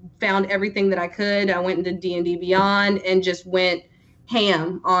just found everything that I could. I went into D&D Beyond and just went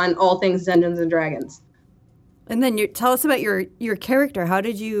ham on all things Dungeons and Dragons. And then tell us about your character. How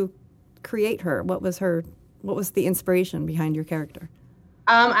did you create her? What was the inspiration behind your character?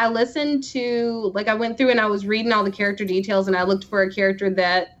 I listened to, I went through and I was reading all the character details, and I looked for a character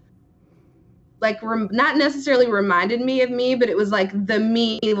that, not necessarily reminded me of me, but it was the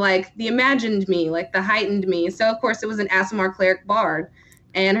me, the imagined me, the heightened me. So, of course, it was an Aasimar cleric bard,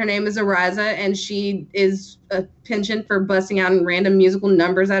 and her name is Arielle, and she is a penchant for busting out in random musical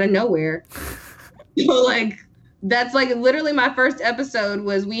numbers out of nowhere. So, that's literally my first episode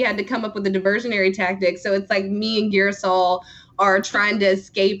was we had to come up with a diversionary tactic. So it's me and Girasol are trying to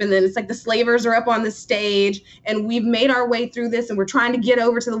escape, and then it's the slavers are up on the stage, and we've made our way through this, and we're trying to get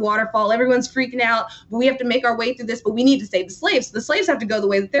over to the waterfall. Everyone's freaking out, but we have to make our way through this, but we need to save the slaves. So the slaves have to go the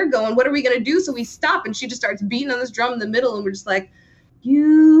way that they're going. What are we going to do? So we stop, and she just starts beating on this drum in the middle, and we're just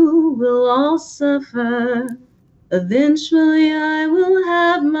you will all suffer Eventually I will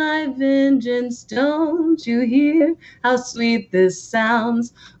have my vengeance. Don't you hear how sweet this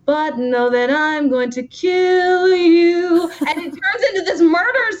sounds? But know that I'm going to kill you. And it turns into this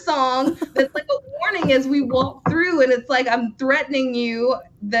murder song that's like a warning as we walk through. And it's like, I'm threatening you.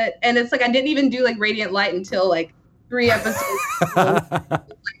 And it's like, I didn't even do like Radiant Light until like 3 episodes ago.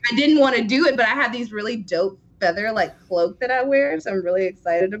 I didn't want to do it, but I have these really dope feather like cloak that I wear. So I'm really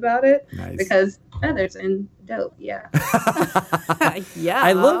excited about it. Nice. Because feathers and dope, yeah. Yeah.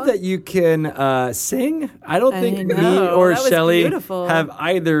 I love that you can sing. I don't think me know. or That was Shelley beautiful. have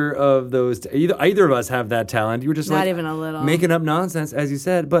either of those. Either of us have that talent. You were just Not like even a little. making up nonsense, as you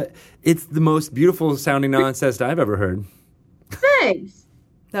said. But it's the most beautiful sounding nonsense I've ever heard. Thanks.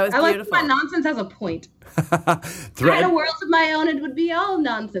 That was I like beautiful. my nonsense has a point. If I had a world of my own, it would be all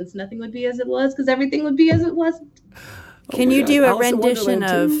nonsense. Nothing would be as it was because everything would be as it wasn't. Can you do a Alice in rendition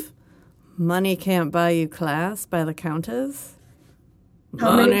Wonderland of "Money Can't Buy You Class" by the Countess?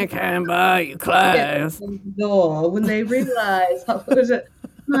 How many- Money can't buy you class. Door when they realize how was it?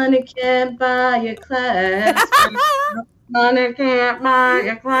 Money can't buy your class. Money can't buy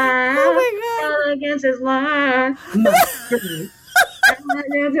your class. Oh my God. All against his line.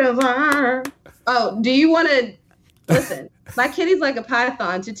 Oh, do you want to listen? My kitty's like a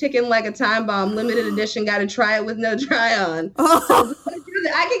python to ticking like a time bomb. Limited edition. Got to try it with no try on. Oh.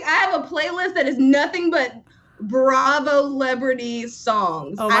 I have a playlist that is nothing but Bravo celebrity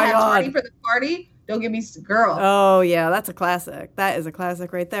songs. Oh I my have God. Tardy for the Party. Don't give me girl. Oh, yeah, that's a classic. That is a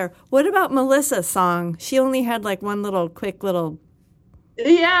classic right there. What about Melissa's song? She only had like one little quick little...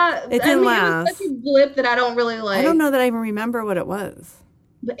 Yeah, It didn't It was last. such a blip that I don't really like. I don't know that I even remember what it was.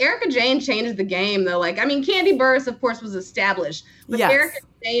 But Erica Jane changed the game, though. Like, I mean, Candy Burris, of course, was established. But Yes. Erica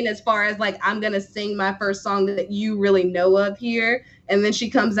Jane, as far as, like, I'm going to sing my first song that you really know of here. And then she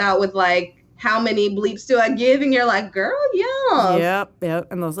comes out with, like, how many bleeps do I give? And you're like, girl, yeah. Yep.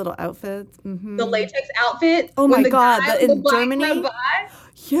 And those little outfits. Mm-hmm. The latex outfit. Oh, when my the God, guy in on the bike Germany? went by,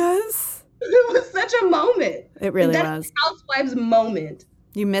 Yes. it was such a moment. It really That's was. a Housewives moment.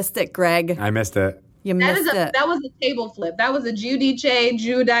 You missed it, Greg. I missed it. You That missed it. that was a table flip. That was a Judice.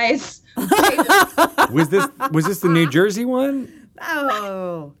 Was this the New Jersey one?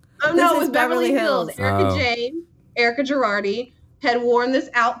 Oh. Oh This no, is it was Beverly Hills. Erica Oh. Jane, Erica Girardi had worn this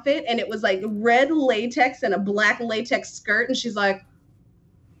outfit and it was like red latex and a black latex skirt. And she's like,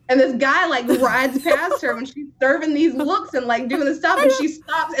 and this guy like rides past her when she's serving these looks and like doing the stuff. And she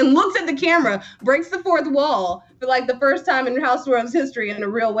stops and looks at the camera, breaks the fourth wall for like the first time in Housewives history in a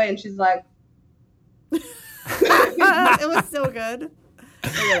real way. And she's like, It was so good.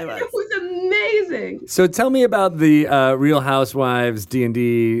 It really was. it was amazing. So tell me about the Real Housewives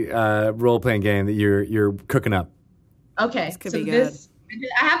D&D role playing game that you're cooking up. Okay, could so be good. this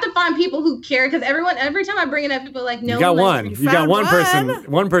I have to find people who care because every time I bring it up, people are like, no. You got one one. listens. You got found one one.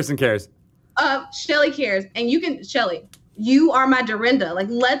 person. One person cares. Shelly cares, and you can Shelly. You are my Dorinda. Like,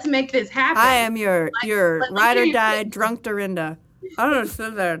 let's make this happen. I am your let me ride hear or you die say- drunk Dorinda. I don't know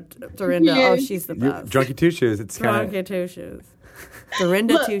that Dorinda. Yeah. Oh, she's the You, best. drunky two shoes. It's kind Drunky of two shoes.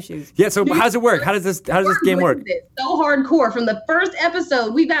 Dorinda Look. two shoes. yeah. So how's it work? How does this game work? So hardcore from the first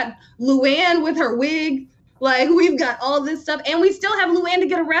episode. We got Luann with her wig. Like, we've got all this stuff, and we still have Luann to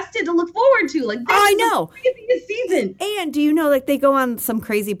get arrested to look forward to. Like, Oh, I know. This season. And do you know, like, they go on some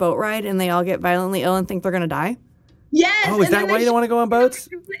crazy boat ride and they all get violently ill and think they're gonna die? Yes. Oh, is and that then why they you don't want to go on boats?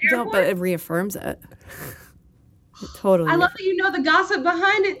 shoot the No, airport. but it reaffirms it. It totally. I love that you know the gossip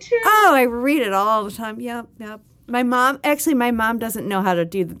behind it too. Oh, I read it all the time. Yep. My mom doesn't know how to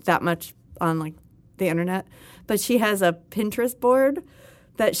do that much on like the internet, but she has a Pinterest board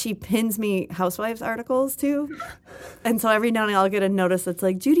that she pins me Housewives articles to. And so every now and then I'll get a notice that's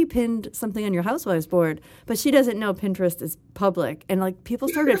like, Judy pinned something on your Housewives board, but she doesn't know Pinterest is public. And like people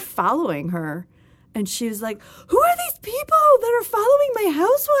started following her. And she was like, who are these people that are following my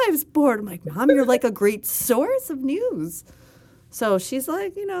Housewives board? I'm like, Mom, you're like a great source of news. So she's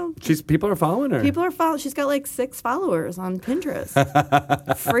like, People are following her. people are following. She's got like 6 followers on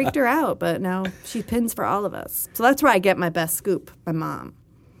Pinterest. Freaked her out, but now she pins for all of us. So that's where I get my best scoop, my mom.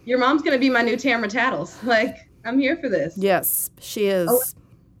 Your mom's gonna be my new Tamra Tattles. Like, I'm here for this. Yes, she is. Oh.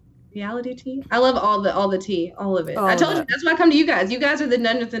 Reality tea. I love all the tea, all of it. All I of told you it. that's why I come to you guys. You guys are the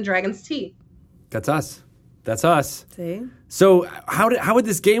Dungeons and Dragons tea. That's us. That's us. See? So how would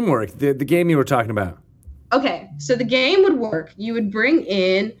this game work? The game you were talking about. Okay, so the game would work. You would bring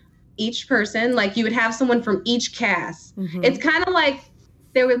in each person, like you would have someone from each cast. Mm-hmm. It's kind of like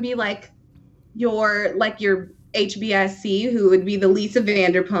there would be like your HBIC, who would be the Lisa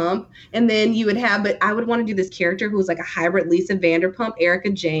Vanderpump, and then you would have, but I would want to do this character who was like a hybrid Lisa Vanderpump, Erica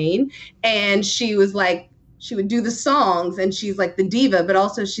Jane, and she was like she would do the songs, and she's like the diva, but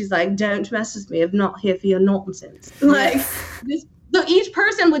also she's like, don't mess with me. I'm not here for your nonsense. Like, so each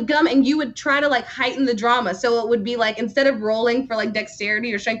person would come and you would try to like heighten the drama. So it would be like, instead of rolling for like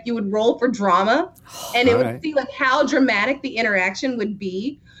dexterity or strength, you would roll for drama, and it would see like how dramatic the interaction would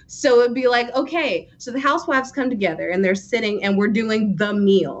be. So it'd be like, okay, so the housewives come together and they're sitting and we're doing the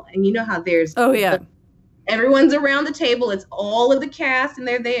meal. And you know how there's everyone's around the table. It's all of the cast and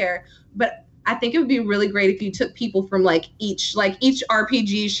they're there. But I think it would be really great if you took people from like each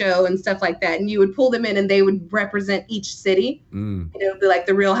RPG show and stuff like that, and you would pull them in and they would represent each city. And it would be like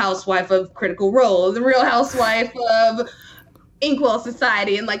the Real Housewife of Critical Role, the Real Housewife of Inkwell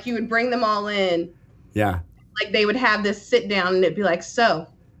Society, and like you would bring them all in. Yeah. Like they would have this sit down and it'd be like, so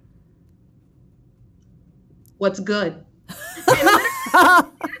what's good? And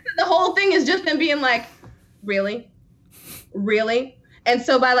the whole thing is just them being like, really? Really? And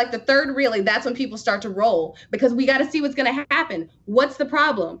so by like the third really, that's when people start to roll, because we got to see what's going to happen. What's the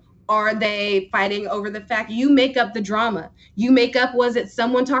problem? Are they fighting over the fact you make up the drama? You make up, was it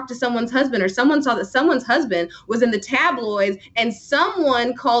someone talked to someone's husband, or someone saw that someone's husband was in the tabloids and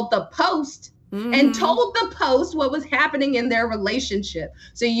someone called the Post and told the Post what was happening in their relationship.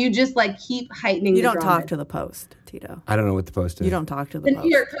 So you just like keep heightening the drama. You don't talk to the Post, Tito. I don't know what the Post is. You don't talk to the Post. New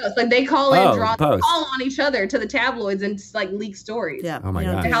York Post. Like they call in drama, Post. call on each other to the tabloids and just like leak stories. Yeah. Oh my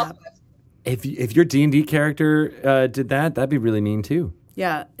you don't God. do that. If your D&D character did that, that'd be really mean too.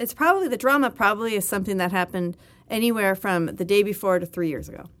 Yeah. It's probably, the drama probably is something that happened anywhere from the day before to 3 years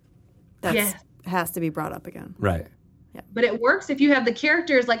ago. That has to be brought up again. Right. Yeah. But it works if you have the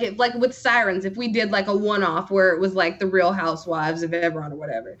characters like with Sirens. If we did like a one-off where it was like the Real Housewives of Everon or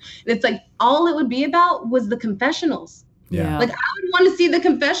whatever, and it's like all it would be about was the confessionals. Yeah. Like I would want to see the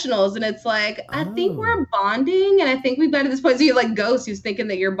confessionals, and it's like I think we're bonding, and I think we've got to this point. So you have like Ghost, who's thinking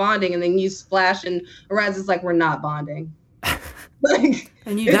that you're bonding, and then you splash, and Arise is like, we're not bonding. Like,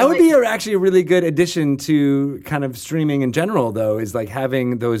 and that would be actually a really good addition to kind of streaming in general, though, is like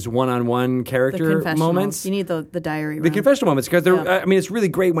having those one-on-one character moments. You need the diary room. The confessional moments, because I mean, it's really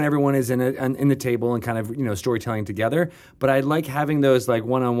great when everyone is in the table and kind of, you know, storytelling together. But I like having those like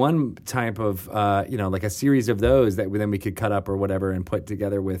one-on-one type of, you know, like a series of those that then we could cut up or whatever and put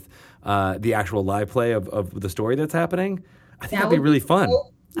together with the actual live play of the story that's happening. I think that'd be really fun.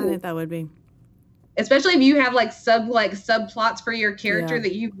 Cool. I think that would be. Especially if you have like subplots for your character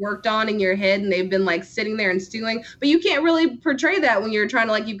that you've worked on in your head and they've been like sitting there and stewing, but you can't really portray that when you're trying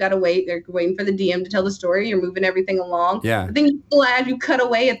to like, you've got to wait. They're waiting for the DM to tell the story. You're moving everything along. Yeah. But then you cut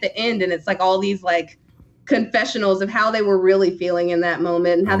away at the end and it's like all these like confessionals of how they were really feeling in that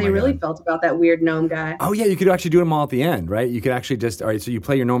moment and how they really felt about that weird gnome guy. Oh yeah, you could actually do them all at the end, right? You could actually just, all right, so you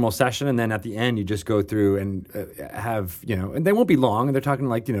play your normal session and then at the end you just go through and have, you know, and they won't be long. They're talking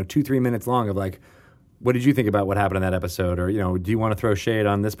like, you know, 2-3 minutes long of like, what did you think about what happened in that episode? Or, you know, do you want to throw shade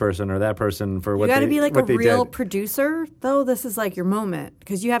on this person or that person for what they did? You got to be like a real producer, though. This is like your moment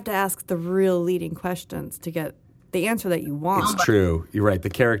because you have to ask the real leading questions to get the answer that you want. It's true. You're right. The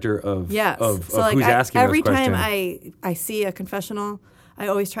character of who's asking those questions. Every time I see a confessional, I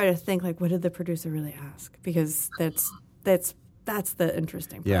always try to think like, what did the producer really ask? Because that's the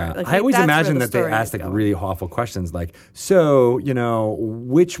interesting part. Yeah. Like, I always imagine that they story ask like going. really awful questions like, so, you know,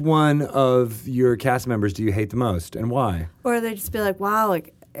 which one of your cast members do you hate the most and why? Or they just be like, wow,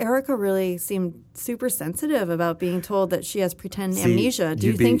 like Erica really seemed super sensitive about being told that she has pretend amnesia. Do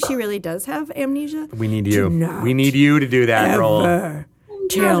you think she really does have amnesia? We need you. We need you to do that role.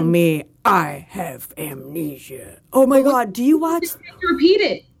 Tell me I have amnesia. Oh my God, do you watch? You have to repeat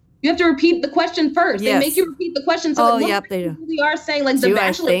it. You have to repeat the question first. Yes. They make you repeat the question. So they do. They really are saying like do the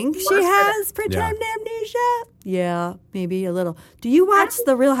Bachelor. I think she has pretend amnesia? Yeah, maybe a little. Do you watch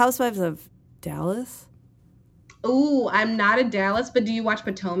The Real Housewives of Dallas? Ooh, I'm not a Dallas, but do you watch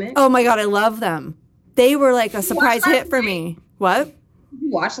Potomac? Oh my God, I love them. They were like a surprise hit for me. What?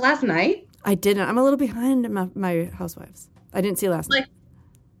 You watched last night? I didn't. I'm a little behind my Housewives. I didn't see last night.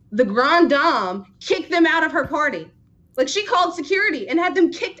 The Grand Dame kicked them out of her party. Like, she called security and had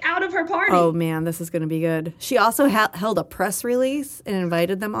them kicked out of her party. Oh, man, this is going to be good. She also held a press release and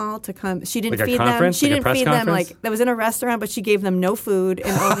invited them all to come. She didn't feed them. She didn't feed them. Like, that was in a restaurant, but she gave them no food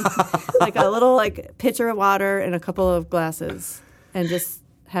and only like a little like pitcher of water and a couple of glasses and just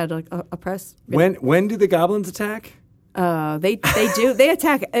had like a press. When do the goblins attack? They do. They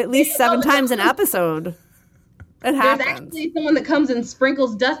attack at least 7 times an episode. It there's happens. actually someone that comes and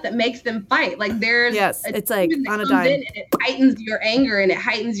sprinkles dust that makes them fight. Like there's it's like demon that on a comes dime. in and it heightens your anger and it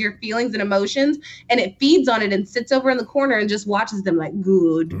heightens your feelings and emotions and it feeds on it and sits over in the corner and just watches them like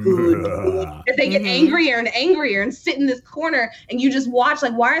good. As they get angrier and angrier and sit in this corner and you just watch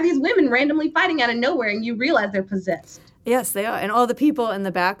like, why are these women randomly fighting out of nowhere? And you realize they're possessed. Yes, they are. And all the people in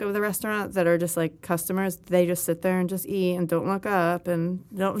the back of the restaurant that are just like customers, they just sit there and just eat and don't look up and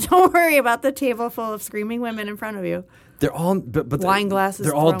don't worry about the table full of screaming women in front of you. They're all, but wine glasses.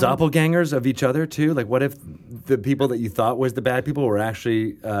 They're all thrown. doppelgangers of each other too. Like, what if the people that you thought was the bad people were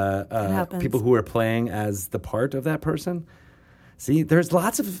actually people who were playing as the part of that person? See, there's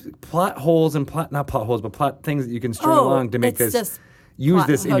lots of plot holes and not plot holes, but plot things that you can string along to make this use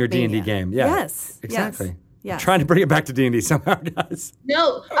this in your D&D game. Yeah. Yes, exactly. Yes. Yes. I'm trying to bring it back to D&D somehow, guys.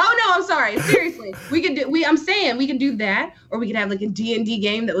 No. Oh no, I'm sorry. Seriously. I'm saying we can do that, or we could have like a D&D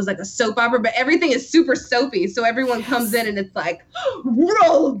game that was like a soap opera, but everything is super soapy. So everyone comes in and it's like,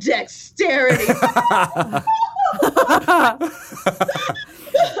 roll dexterity. You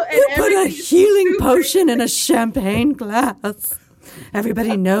put a healing potion in a champagne glass.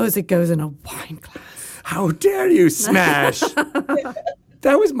 Everybody knows it goes in a wine glass. How dare you smash?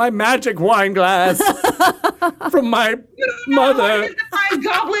 That was my magic wine glass from my mother. To find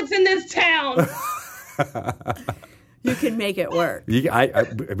goblets in this town. You can make it work. We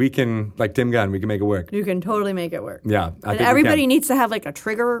can, like Tim Gunn, we can make it work. You can totally make it work. Yeah, I and think everybody we can. needs to have like a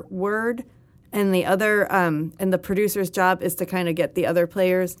trigger word, and the other and the producer's job is to kind of get the other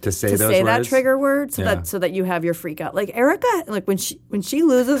players to say that words? trigger word, so Yeah. that you have your freak out. Like Erica, like when she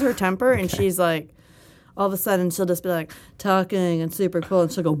loses her temper and she's like. All of a sudden, she'll just be like talking and super cool,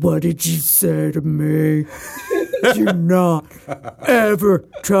 and she'll go, "What did you say to me? Do not ever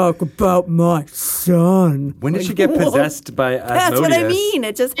talk about my son." When did she get possessed by Asmodeus? That's what I mean.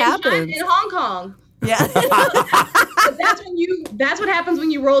 It just happens. In Hong Kong. Yeah. But that's what happens when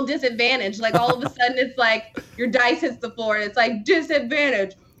you roll disadvantage. Like all of a sudden it's like your dice hits the floor and it's like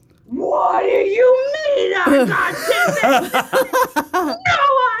disadvantage. What do you mean I got disadvantage? No,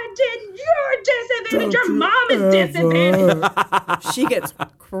 I didn't. You're disadvantage. Your mom is disadvantaged. She gets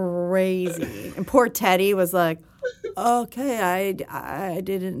crazy. And poor Teddy was like, okay, I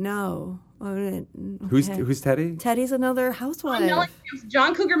didn't know. Okay. Who's Teddy? Teddy's another housewife.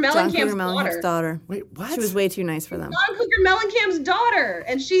 John Cougar Mellencamp's daughter. Wait, what? She was way too nice for them. John Cougar Mellencamp's daughter,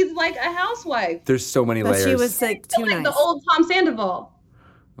 and she's like a housewife. There's so many But layers. she was like too like nice. the old Tom Sandoval.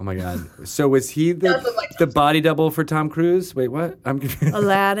 Oh my God! So was he the body double for Tom Cruise? Wait, what? I'm confused.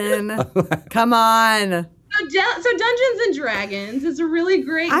 Aladdin. Come on. So Dungeons and Dragons is a really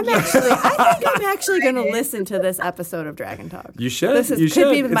great game. I think I'm actually going to listen to this episode of Dragon Talk. You should. This You could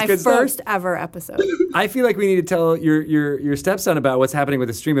should. be It's my good stuff. first ever episode. I feel like we need to tell your stepson about what's happening with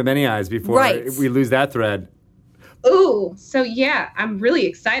the stream of many eyes before Right. we lose that thread. Ooh, so yeah, I'm really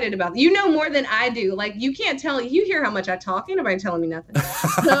excited about you know more than I do. Like you can't tell, you hear how much I talk, ain't nobody telling me nothing.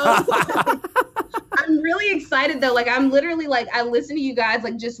 So I'm really excited though. Like I'm literally like, I listen to you guys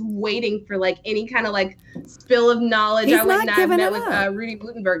like just waiting for like any kind of like spill of knowledge. He's I went not and I giving met it with up. Rudy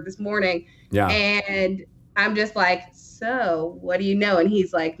Gutenberg this morning. Yeah. And I'm just like, so what do you know? And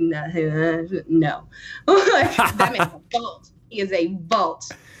he's like, no. Like, that man's a vault. He is a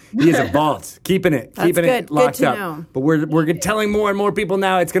vault. He is a vault, keeping it That's good. it locked Good to up. know. But we're telling more and more people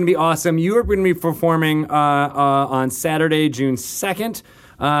now. It's going to be awesome. You are going to be performing on Saturday, June 2nd.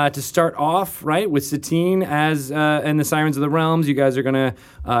 To start off, right, with Satine as and the Sirens of the Realms. You guys are going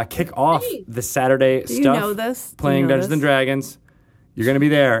to kick off the Saturday Do stuff. you know this? Playing Dungeons and Dragons. You're going to be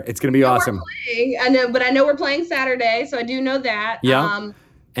there. It's going to be awesome. I know, but I know we're playing Saturday, so I do know that. Yeah.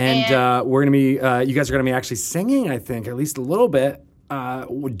 And we're going to be, you guys are going to be actually singing, I think, at least a little bit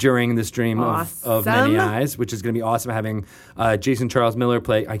during the stream of Many Eyes, which is going to be awesome having Jason Charles Miller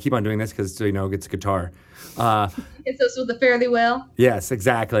play. I keep on doing this because, it's guitar. It's also the Fare Thee Well. Yes,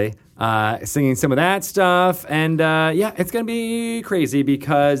 exactly. Singing some of that stuff. And it's going to be crazy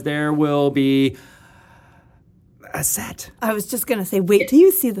because there will be a set. I was just going to say, wait till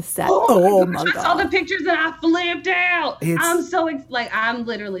you see the set. Oh my God. I saw the pictures and I flipped out. I'm so I'm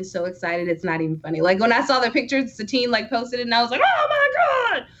literally so excited. It's not even funny. Like when I saw the pictures, Satine like posted it and I was like, oh my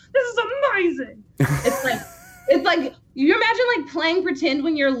God, this is amazing. It's like you imagine like playing pretend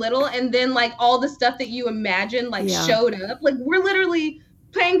when you're little and then like all the stuff that you imagine showed up. Like we're literally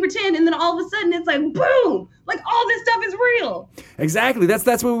playing pretend and then all of a sudden it's like boom, like all this stuff is real. Exactly. That's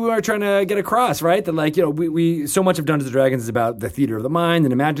what we were trying to get across, right? That we so much of Dungeons and Dragons is about the theater of the mind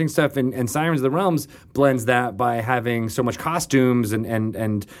and imagining stuff, and Sirens of the Realms blends that by having so much costumes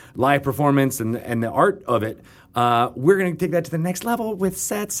and live performance and the art of it. We're going to take that to the next level with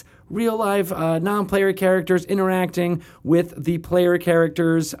sets, real life non-player characters interacting with the player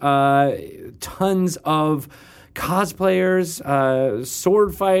characters, tons of cosplayers,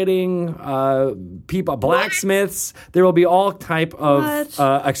 sword fighting, people, blacksmiths. There will be all type of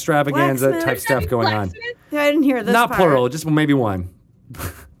extravaganza type stuff going on. Yeah, I didn't hear this Not part. plural, just maybe one.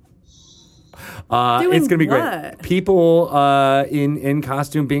 It's going to be great. People in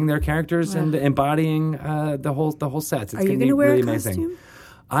costume being their characters and embodying the whole sets. It's Are you going to be wear really a amazing. costume?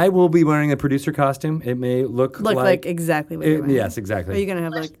 I will be wearing a producer costume. It may look like exactly what you're wearing. Yes, exactly. Are you going to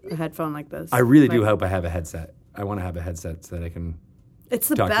have like a headphone like this? I really do hope I have a headset. I want to have a headset so that I can. It's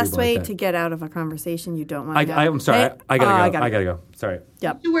the talk to best people way like that. to get out of a conversation you don't want to have. I'm sorry. I gotta go. I gotta go. Sorry.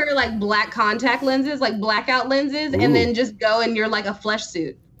 Yep. You wear like black contact lenses, like blackout lenses, and then just go and you're like a flesh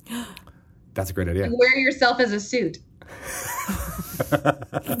suit. That's a great idea. Wear yourself as a suit.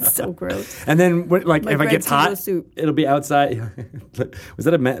 It's so gross. And then, if Like I Red get Tito hot, suit. it'll be outside. Was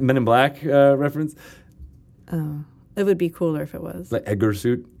that a Men in Black reference? Oh, it would be cooler if it was. Like Edgar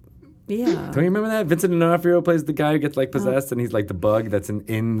suit? Yeah. Don't you remember that? Vincent D'Onofrio plays the guy who gets like possessed, and he's like the bug that's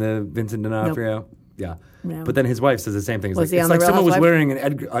in the Vincent D'Onofrio. Yeah. No. But then his wife says the same thing. It's Was like, he on it's The like Real someone was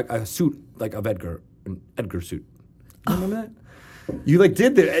Housewives? wearing a suit like of Edgar, an Edgar suit. You remember that? You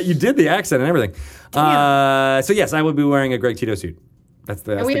did the accent and everything. So yes, I will be wearing a Greg Tito suit. That's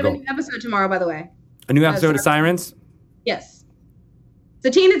And we the have a goal. new episode tomorrow, by the way. A new episode of Sirens. Yes.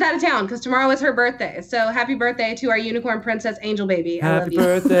 Satine is out of town because tomorrow is her birthday. So happy birthday to our unicorn princess angel baby. I love Happy you.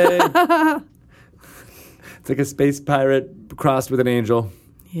 birthday. It's like a space pirate crossed with an angel.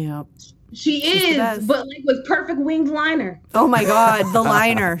 Yeah. She She's the is, best. but like with perfect winged liner. Oh my God, the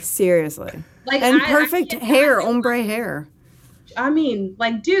liner. Seriously. Like And I perfect can't- hair, ombre hair. I mean,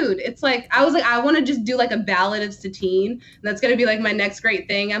 like, dude, it's like I was like, I want to just do like a ballad of Satine. That's gonna be like my next great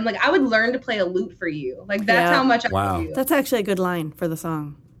thing. I'm like, I would learn to play a lute for you. Like that's Yeah. how much I Wow. love you. That's actually a good line for the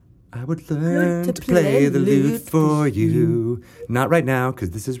song. I would learn to play the lute for you. Not right now,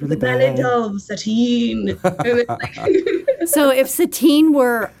 because this is really The ballad bad. of Satine. And it's like- So if Satine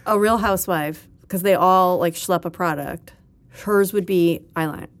were a Real Housewife, because they all like schlep a product, hers would be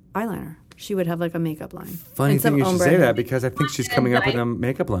eyeliner. She would have like a makeup line. Funny And some thing you should ombre say hair. that because I think she's coming up with a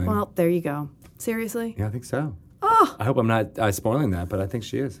makeup line. Well, there you go. Seriously? Yeah, I think so. Oh. I hope I'm not spoiling that, but I think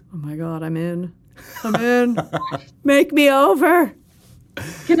she is. Oh my God, I'm in. Make me over.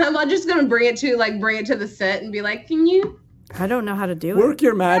 I'm just gonna bring it to the set and be like, can you? I don't know how to do Work it.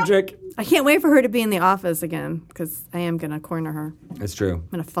 your magic. I can't wait for her to be in the office again because I am going to corner her. It's true. I'm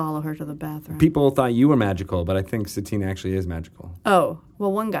going to follow her to the bathroom. People thought you were magical, but I think Satine actually is magical. Oh,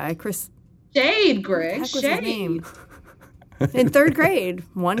 well, one guy, Chris. Shade, Greg. Heck was his Shade. name? In third grade,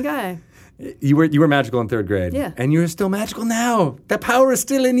 one guy. You were magical in third grade. Yeah. And you're still magical now. That power is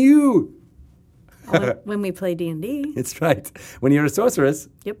still in you. When we play D&D. It's right. When you're a sorceress.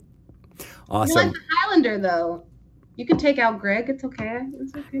 Yep. You're Awesome. like the Highlander, though. You can take out Greg. It's okay.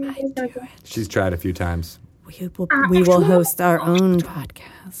 It's okay. She's tried a few times. We will host our own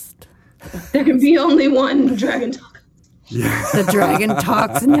podcast. There can be only one dragon talk. The dragon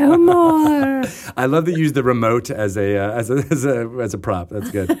talks no more. I love that you use the remote as a prop.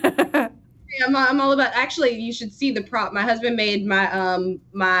 That's good. I'm all about. Actually, you should see the prop. My husband made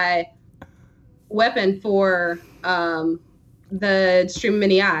my weapon for the Stream of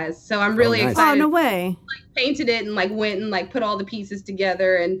Many Eyes. So I'm really nice. excited. Oh, no way. Painted it and went and put all the pieces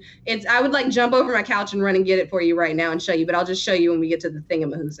together, and I would jump over my couch and run and get it for you right now and show you, but I'll just show you when we get to the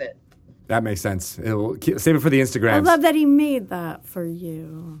thingamahoosit. That makes sense. Save it for the Instagrams. I love that he made that for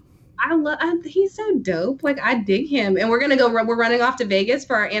you. He's so dope. I dig him, and we're running off to Vegas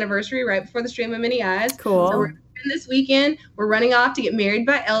for our anniversary right before the Stream of Many Eyes. Cool. So we're gonna spend this weekend. We're running off to get married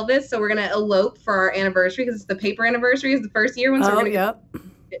by Elvis, so we're gonna elope for our anniversary because it's the paper anniversary is the first year one. So we're gonna Yep.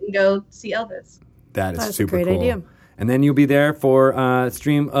 get and go see Elvis. That is That's a super great cool. idea. And then you'll be there for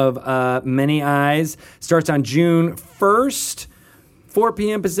Stream of Many Eyes. Starts on June 1st, 4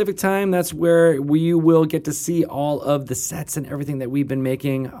 p.m. Pacific time. That's where we will get to see all of the sets and everything that we've been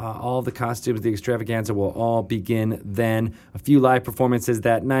making. All the costumes, the extravaganza will all begin then. A few live performances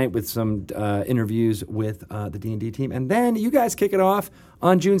that night with some interviews with the D&D team. And then you guys kick it off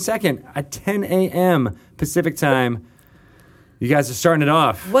on June 2nd at 10 a.m. Pacific time. You guys are starting it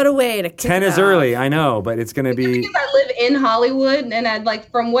off. What a way to kick 10 it is off. early, I know, but it's going to be... Because I live in Hollywood, and I'd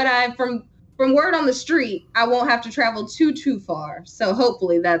from word on the street, I won't have to travel too far. So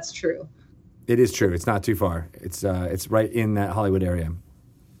hopefully that's true. It is true. It's not too far. It's right in that Hollywood area.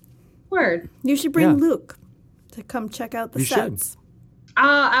 Word. You should bring Yeah. Luke to come check out the You should. sets.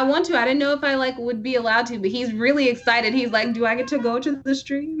 I want to. I didn't know if I would be allowed to, but he's really excited. He's like, "Do I get to go to the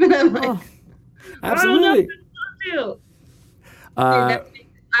stream?" And I'm like, Absolutely. too.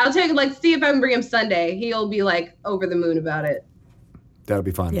 I'll take see if I can bring him Sunday. He'll be like over the moon about it. That'll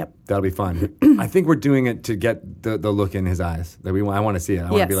be fun. Yep. That'll be fun. I think we're doing it to get the look in his eyes that I want to see it.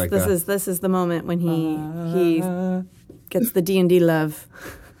 I want to be like this is the moment when he gets the D&D love.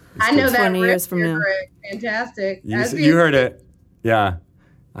 I know that 20 years from now. Fantastic. You heard it. Yeah.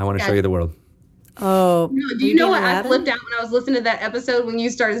 I want to show you the world. Oh. No, do you know what I flipped out when I was listening to that episode when you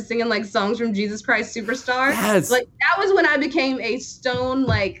started singing like songs from Jesus Christ Superstar? Yes. Like that was when I became a stone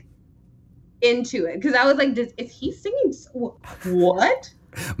into it because I was like, is he singing? What?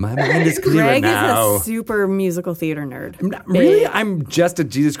 My mind is clear Greg now. is a super musical theater nerd. Really? I'm just a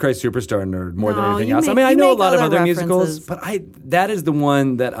Jesus Christ Superstar nerd more than anything else. I know a lot of other musicals, but that is the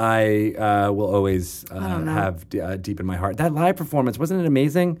one that I will always have deep in my heart. That live performance, wasn't it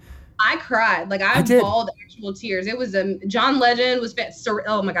amazing? I cried. I bawled actual tears. It was John Legend was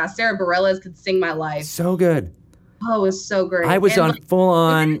oh my gosh, Sarah Bareilles could sing my life. So good. Oh, it was so great. I was full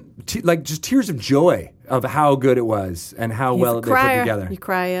on just tears of joy of how good it was and how well they put together. You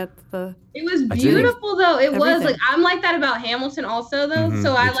cry at the. It was beautiful though. It Everything. was I'm like that about Hamilton also though.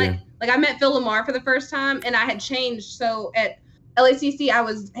 So I I met Phil Lamar for the first time and I had changed. So at LACC I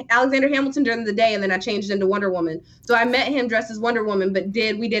was Alexander Hamilton during the day and then I changed into Wonder Woman. So I met him dressed as Wonder Woman, but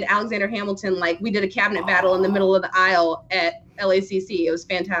we did Alexander Hamilton we did a cabinet battle in the middle of the aisle at LACC. It was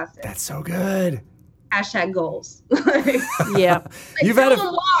fantastic. That's so good. # goals. Yeah. You've Phil had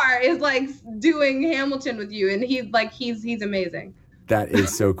Lamar is doing Hamilton with you, and he's amazing. That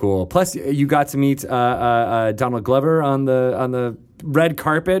is so cool. Plus, you got to meet Donald Glover on the red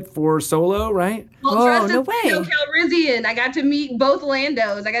carpet for Solo, right? Well, no way. Calrissian. I got to meet both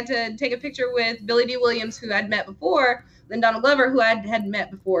Landos. I got to take a picture with Billy D. Williams, who I'd met before, then Donald Glover, who I had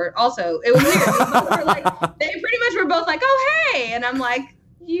met before. Also, it was weird. They pretty much were both like, "Oh, hey," and I'm like,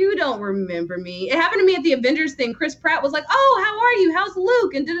 you don't remember me. It happened to me at the Avengers thing. Chris Pratt was like, "Oh, how are you? How's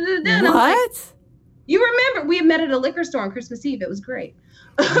Luke?" And da-da-da-da. And I'm like, you remember? We had met at a liquor store on Christmas Eve. It was great.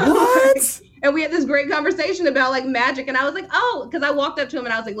 What? And we had this great conversation about magic. And I was like, oh, because I walked up to him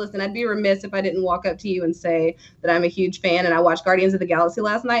and I was like, listen, I'd be remiss if I didn't walk up to you and say that I'm a huge fan. And I watched Guardians of the Galaxy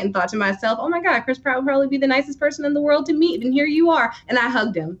last night and thought to myself, oh my God, Chris Pratt would probably be the nicest person in the world to meet. And here you are. And I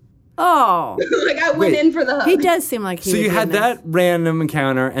hugged him. Oh. I went in for the hug. He does seem like he So you had that random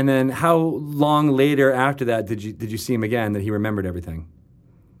encounter, and then how long later after that did you see him again that he remembered everything?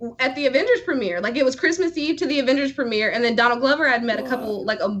 At the Avengers premiere. It was Christmas Eve to the Avengers premiere, and then Donald Glover I'd met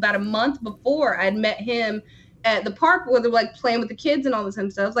about a month before. I'd met him at the park where they're playing with the kids and all this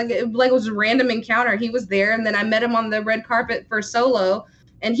and stuff. It was a random encounter. He was there, and then I met him on the red carpet for Solo,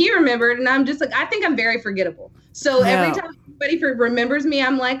 and he remembered, and I'm just I think I'm very forgettable. So every time anybody remembers me,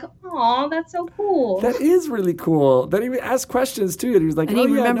 I'm like, oh, that's so cool. That is really cool. That he asked questions too, and he was like, and he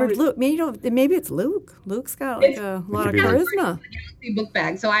remembered Luke. Maybe it's Luke. Luke's got a lot of charisma. Book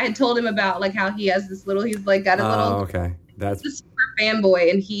bag. So I had told him about how he has this little. He's got a little. Oh, okay. That's a super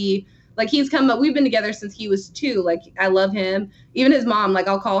fanboy, and he's come up. We've been together since he was 2. I love him. Even his mom.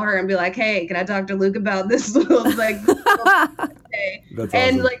 I'll call her and be like, hey, can I talk to Luke about this little day? That's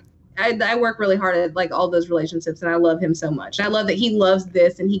and awesome. I work really hard at all those relationships, and I love him so much. I love that he loves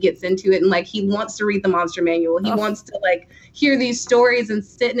this and he gets into it, and he wants to read the Monster Manual. He wants to hear these stories and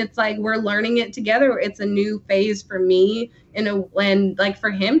sit, and it's we're learning it together. It's a new phase for me and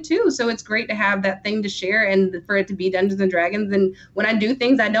for him too. So it's great to have that thing to share and for it to be Dungeons and Dragons. And when I do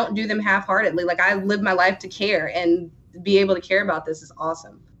things, I don't do them half-heartedly. I live my life to care, and be able to care about this is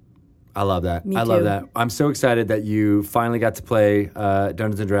awesome. I love that. Me I love too. that. I'm so excited that you finally got to play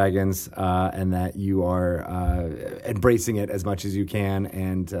Dungeons and Dragons and that you are embracing it as much as you can.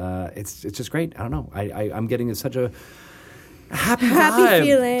 And it's just great. I don't know. I'm getting such a happy vibe.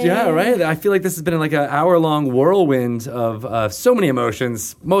 Feeling. Yeah, right? I feel like this has been an hour-long whirlwind of so many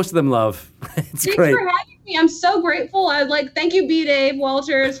emotions, most of them love. It's Thanks great. for having me. I'm so grateful. Thank you, B. Dave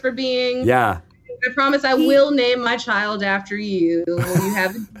Walters, for being... Yeah. I promise I will name my child after you. You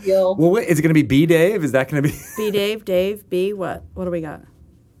have a deal. Well, wait, is it going to be B. Dave? Is that going to be... B. Dave, B. What? What do we got?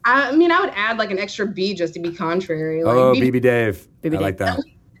 I mean, I would add an extra B just to be contrary. BB Dave. BB I like that.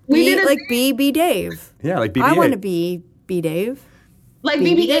 We did B. Dave. Yeah, BB I want to be B. Dave.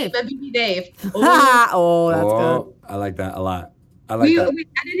 BB Dave, but BB Dave. Oh, that's good. I like that a lot. We did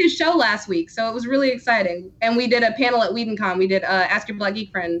his show last week, so it was really exciting. And we did a panel at WhedonCon. We did Ask Your Black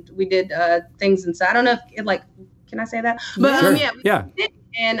Geek Friend. We did things inside. I don't know if can I say that? But sure. yeah.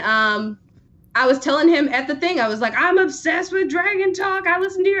 And I was telling him at the thing, I was like, I'm obsessed with Dragon Talk. I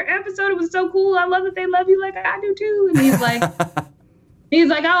listened to your episode. It was so cool. I love that they love you like I do too. And he's like, He's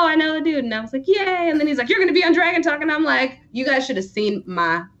like, oh, I know the dude. And I was like, yay. And then he's like, you're going to be on Dragon Talk. And I'm like, you guys should have seen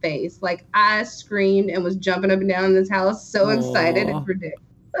my face. Like, I screamed and was jumping up and down in this house, so excited and ridiculous.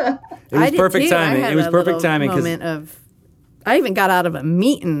 It was perfect timing. It was perfect timing. I even got out of a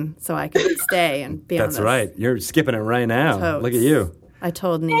meeting so I could stay and be on this. That's right. You're skipping it right now. Totes. Look at you. I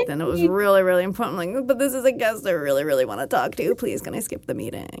told Nathan it was really, really important. I'm like, but this is a guest I really, really want to talk to. Please, can I skip the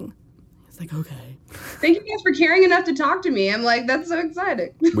meeting? He's like, okay. Thank you guys for caring enough to talk to me. I'm like, that's so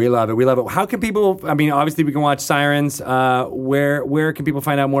exciting. We love it. We love it. How can people, I mean, obviously we can watch Sirens. Where can people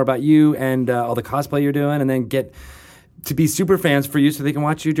find out more about you and all the cosplay you're doing and then get to be super fans for you so they can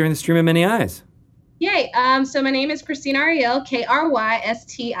watch you during the stream of Many Eyes? Yay. So my name is Krystina Arielle, Krystina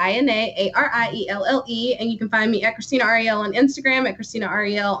Arielle. And you can find me at Krystina Arielle on Instagram, at Krystina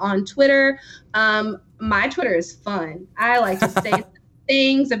Arielle on Twitter. My Twitter is fun. I like to say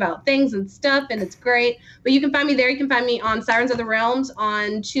things about things and stuff, and it's great. But you can find me there. You can find me on Sirens of the Realms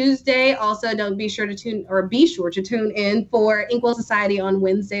on Tuesday. Also, be sure to tune in for Inkwell Society on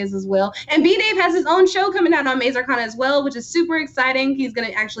Wednesdays as well. And B-Dave has his own show coming out on Mazercon as well, which is super exciting. He's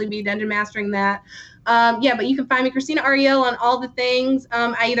going to actually be dungeon mastering that. But you can find me, Krystina Arielle, on all the things.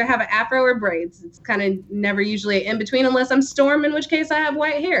 I either have an afro or braids. It's kind of never usually in between unless I'm Storm, in which case I have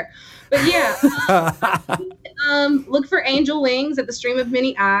white hair. But yeah, look for Angel Wings at the Stream of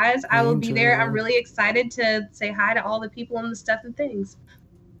Many Eyes. I will be there. I'm really excited to say hi to all the people and the stuff and things.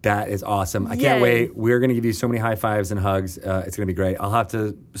 That is awesome. I can't wait. We're going to give you so many high fives and hugs. It's going to be great. I'll have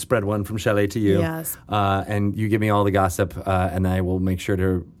to spread one from Shelley to you. Yes. And you give me all the gossip, and I will make sure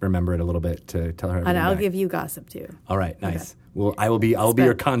to remember it a little bit to tell her everything. And I'll back. give you gossip too. All right, nice. Okay. Well, I'll be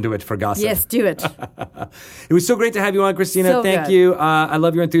your conduit for gossip. Yes, do it. It was so great to have you on, Krystina. So Thank good. you. I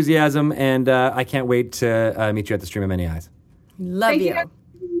love your enthusiasm, and I can't wait to meet you at the Stream of Many Eyes. Love you. Thank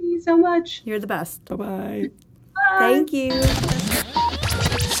you so much. You're the best. Bye-bye. Thank you.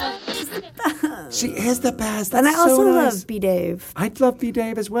 She is the best. That's And I also so nice. love B-Dave. I love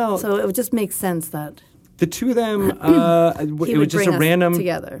B-Dave as well. So it would just make sense that the two of them, he it would was just bring a us random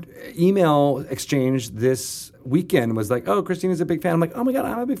together. email exchange this weekend was like, oh, Krystina's a big fan. I'm like, oh my God,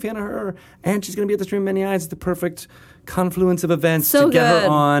 I'm a big fan of her. And she's going to be at the Stream of Many Eyes. It's the perfect confluence of events So to get her good.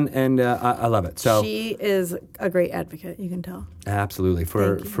 on. And I love it. So She is a great advocate, you can tell. absolutely.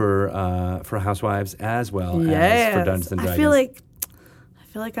 For housewives as well as Yes. for Dungeons and Dragons. I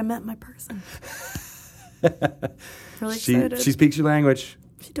feel like I met my person. Really excited. She speaks your language.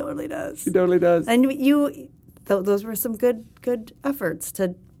 She totally does. She totally does. And those were some good efforts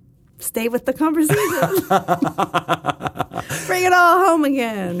to stay with the conversation. Bring it all home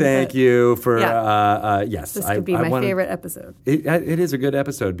again. Thank you for yes. This could be my favorite episode. It is a good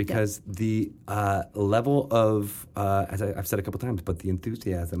episode because the level of, as I've said a couple times, but the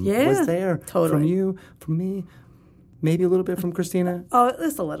enthusiasm was there totally. from you, from me, maybe a little bit from Krystina. Oh,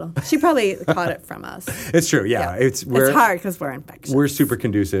 just a little. She probably caught it from us. It's true, yeah. It's hard because we're infectious. We're super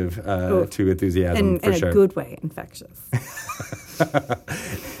conducive to enthusiasm, for sure. In a good way, infectious.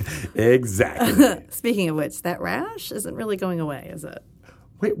 Exactly. Speaking of which, that rash isn't really going away, is it?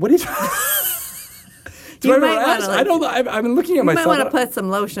 Wait, what are you talking Do I have a rash? I don't know. I've been looking at myself. You might want to put some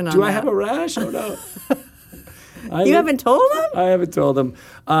lotion on Do I have a rash? Oh, no. You haven't told them? I haven't told them.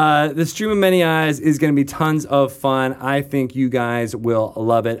 The Stream of Many Eyes is going to be tons of fun. I think you guys will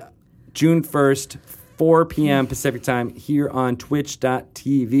love it. June 1st, 4 p.m. Pacific time here on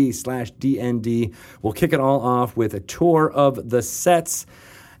twitch.tv/DND. We'll kick it all off with a tour of the sets,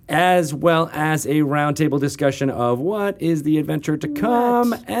 as well as a roundtable discussion of what is the adventure to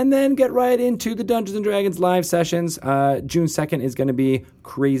come, and then get right into the Dungeons & Dragons live sessions. June 2nd is going to be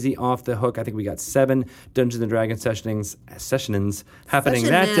crazy off the hook. I think we got 7 Dungeons & Dragons sessions happening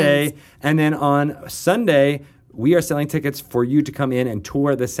that day. And then on Sunday, we are selling tickets for you to come in and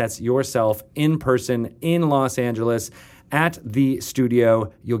tour the sets yourself in person in Los Angeles. At the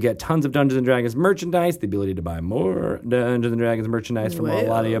studio, you'll get tons of Dungeons & Dragons merchandise, the ability to buy more Dungeons & Dragons merchandise from a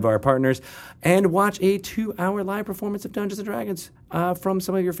lot of our partners, and watch a 2-hour live performance of Dungeons & Dragons from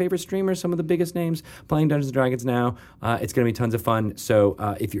some of your favorite streamers, some of the biggest names playing Dungeons & Dragons now. It's going to be tons of fun. So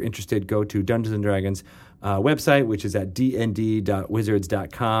if you're interested, go to Dungeons & Dragons website, which is at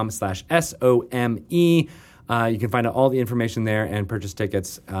dnd.wizards.com/SOME. You can find out all the information there and purchase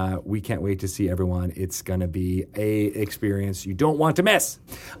tickets. We can't wait to see everyone. It's going to be a experience you don't want to miss.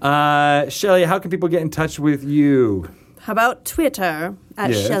 Shelley, how can people get in touch with you? How about Twitter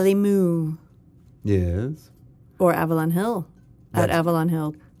at Shelley Moo? Yes. Or Avalon Hill at Avalon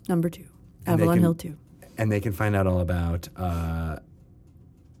Hill number 2. Avalon Hill 2. And they can find out all about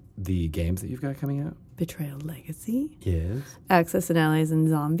the games that you've got coming out. Betrayal Legacy. Yes. Access and Allies and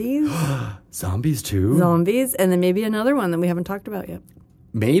Zombies. Zombies too. Zombies. And then maybe another one that we haven't talked about yet.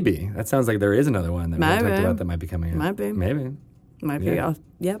 Maybe. That sounds like there is another one that we Maybe. talked about that might be coming out. Might be. Maybe. Might be. Yeah.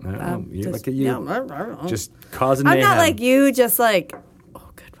 Yep. I don't know. You- Just- look at you. yeah, I don't know. Just causing I'm mayhem. not like you, just like, oh,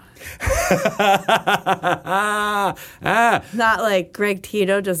 good one. Not like Greg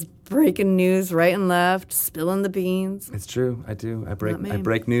Tito, just breaking news right and left, spilling the beans. It's true. I do. I Not me.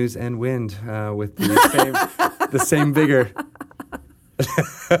 break news and wind with the same vigor.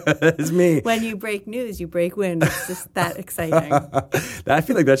 It's me. When you break news, you break wind. It's just that exciting. I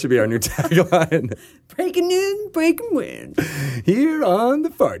feel like that should be our new tagline. Breaking news, breaking wind. Here on the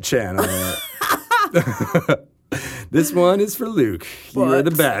Fart Channel. This one is for Luke. You're the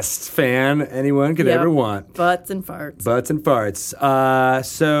Butts. best fan anyone could Yep. ever want. Butts and farts. Butts and farts.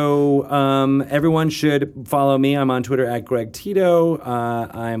 So everyone should follow me. I'm on Twitter at Greg Tito.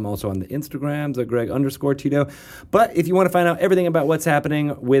 I'm also on the Instagrams at Greg_Tito. But if you want to find out everything about what's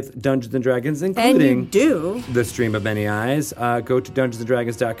happening with Dungeons and Dragons, and including you do. the Stream of Many Eyes, go to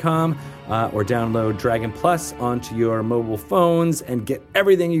DungeonsandDragons.com or download Dragon Plus onto your mobile phones and get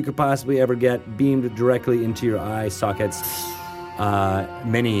everything you could possibly ever get beamed directly into your eye sockets.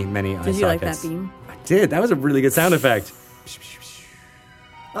 Many eye sockets. Did you like that beam? I did. That was a really good sound effect.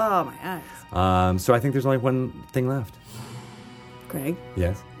 Oh, my eyes. So I think there's only one thing left. Greg,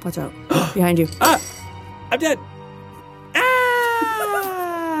 Yes. watch out. Behind you. I'm dead.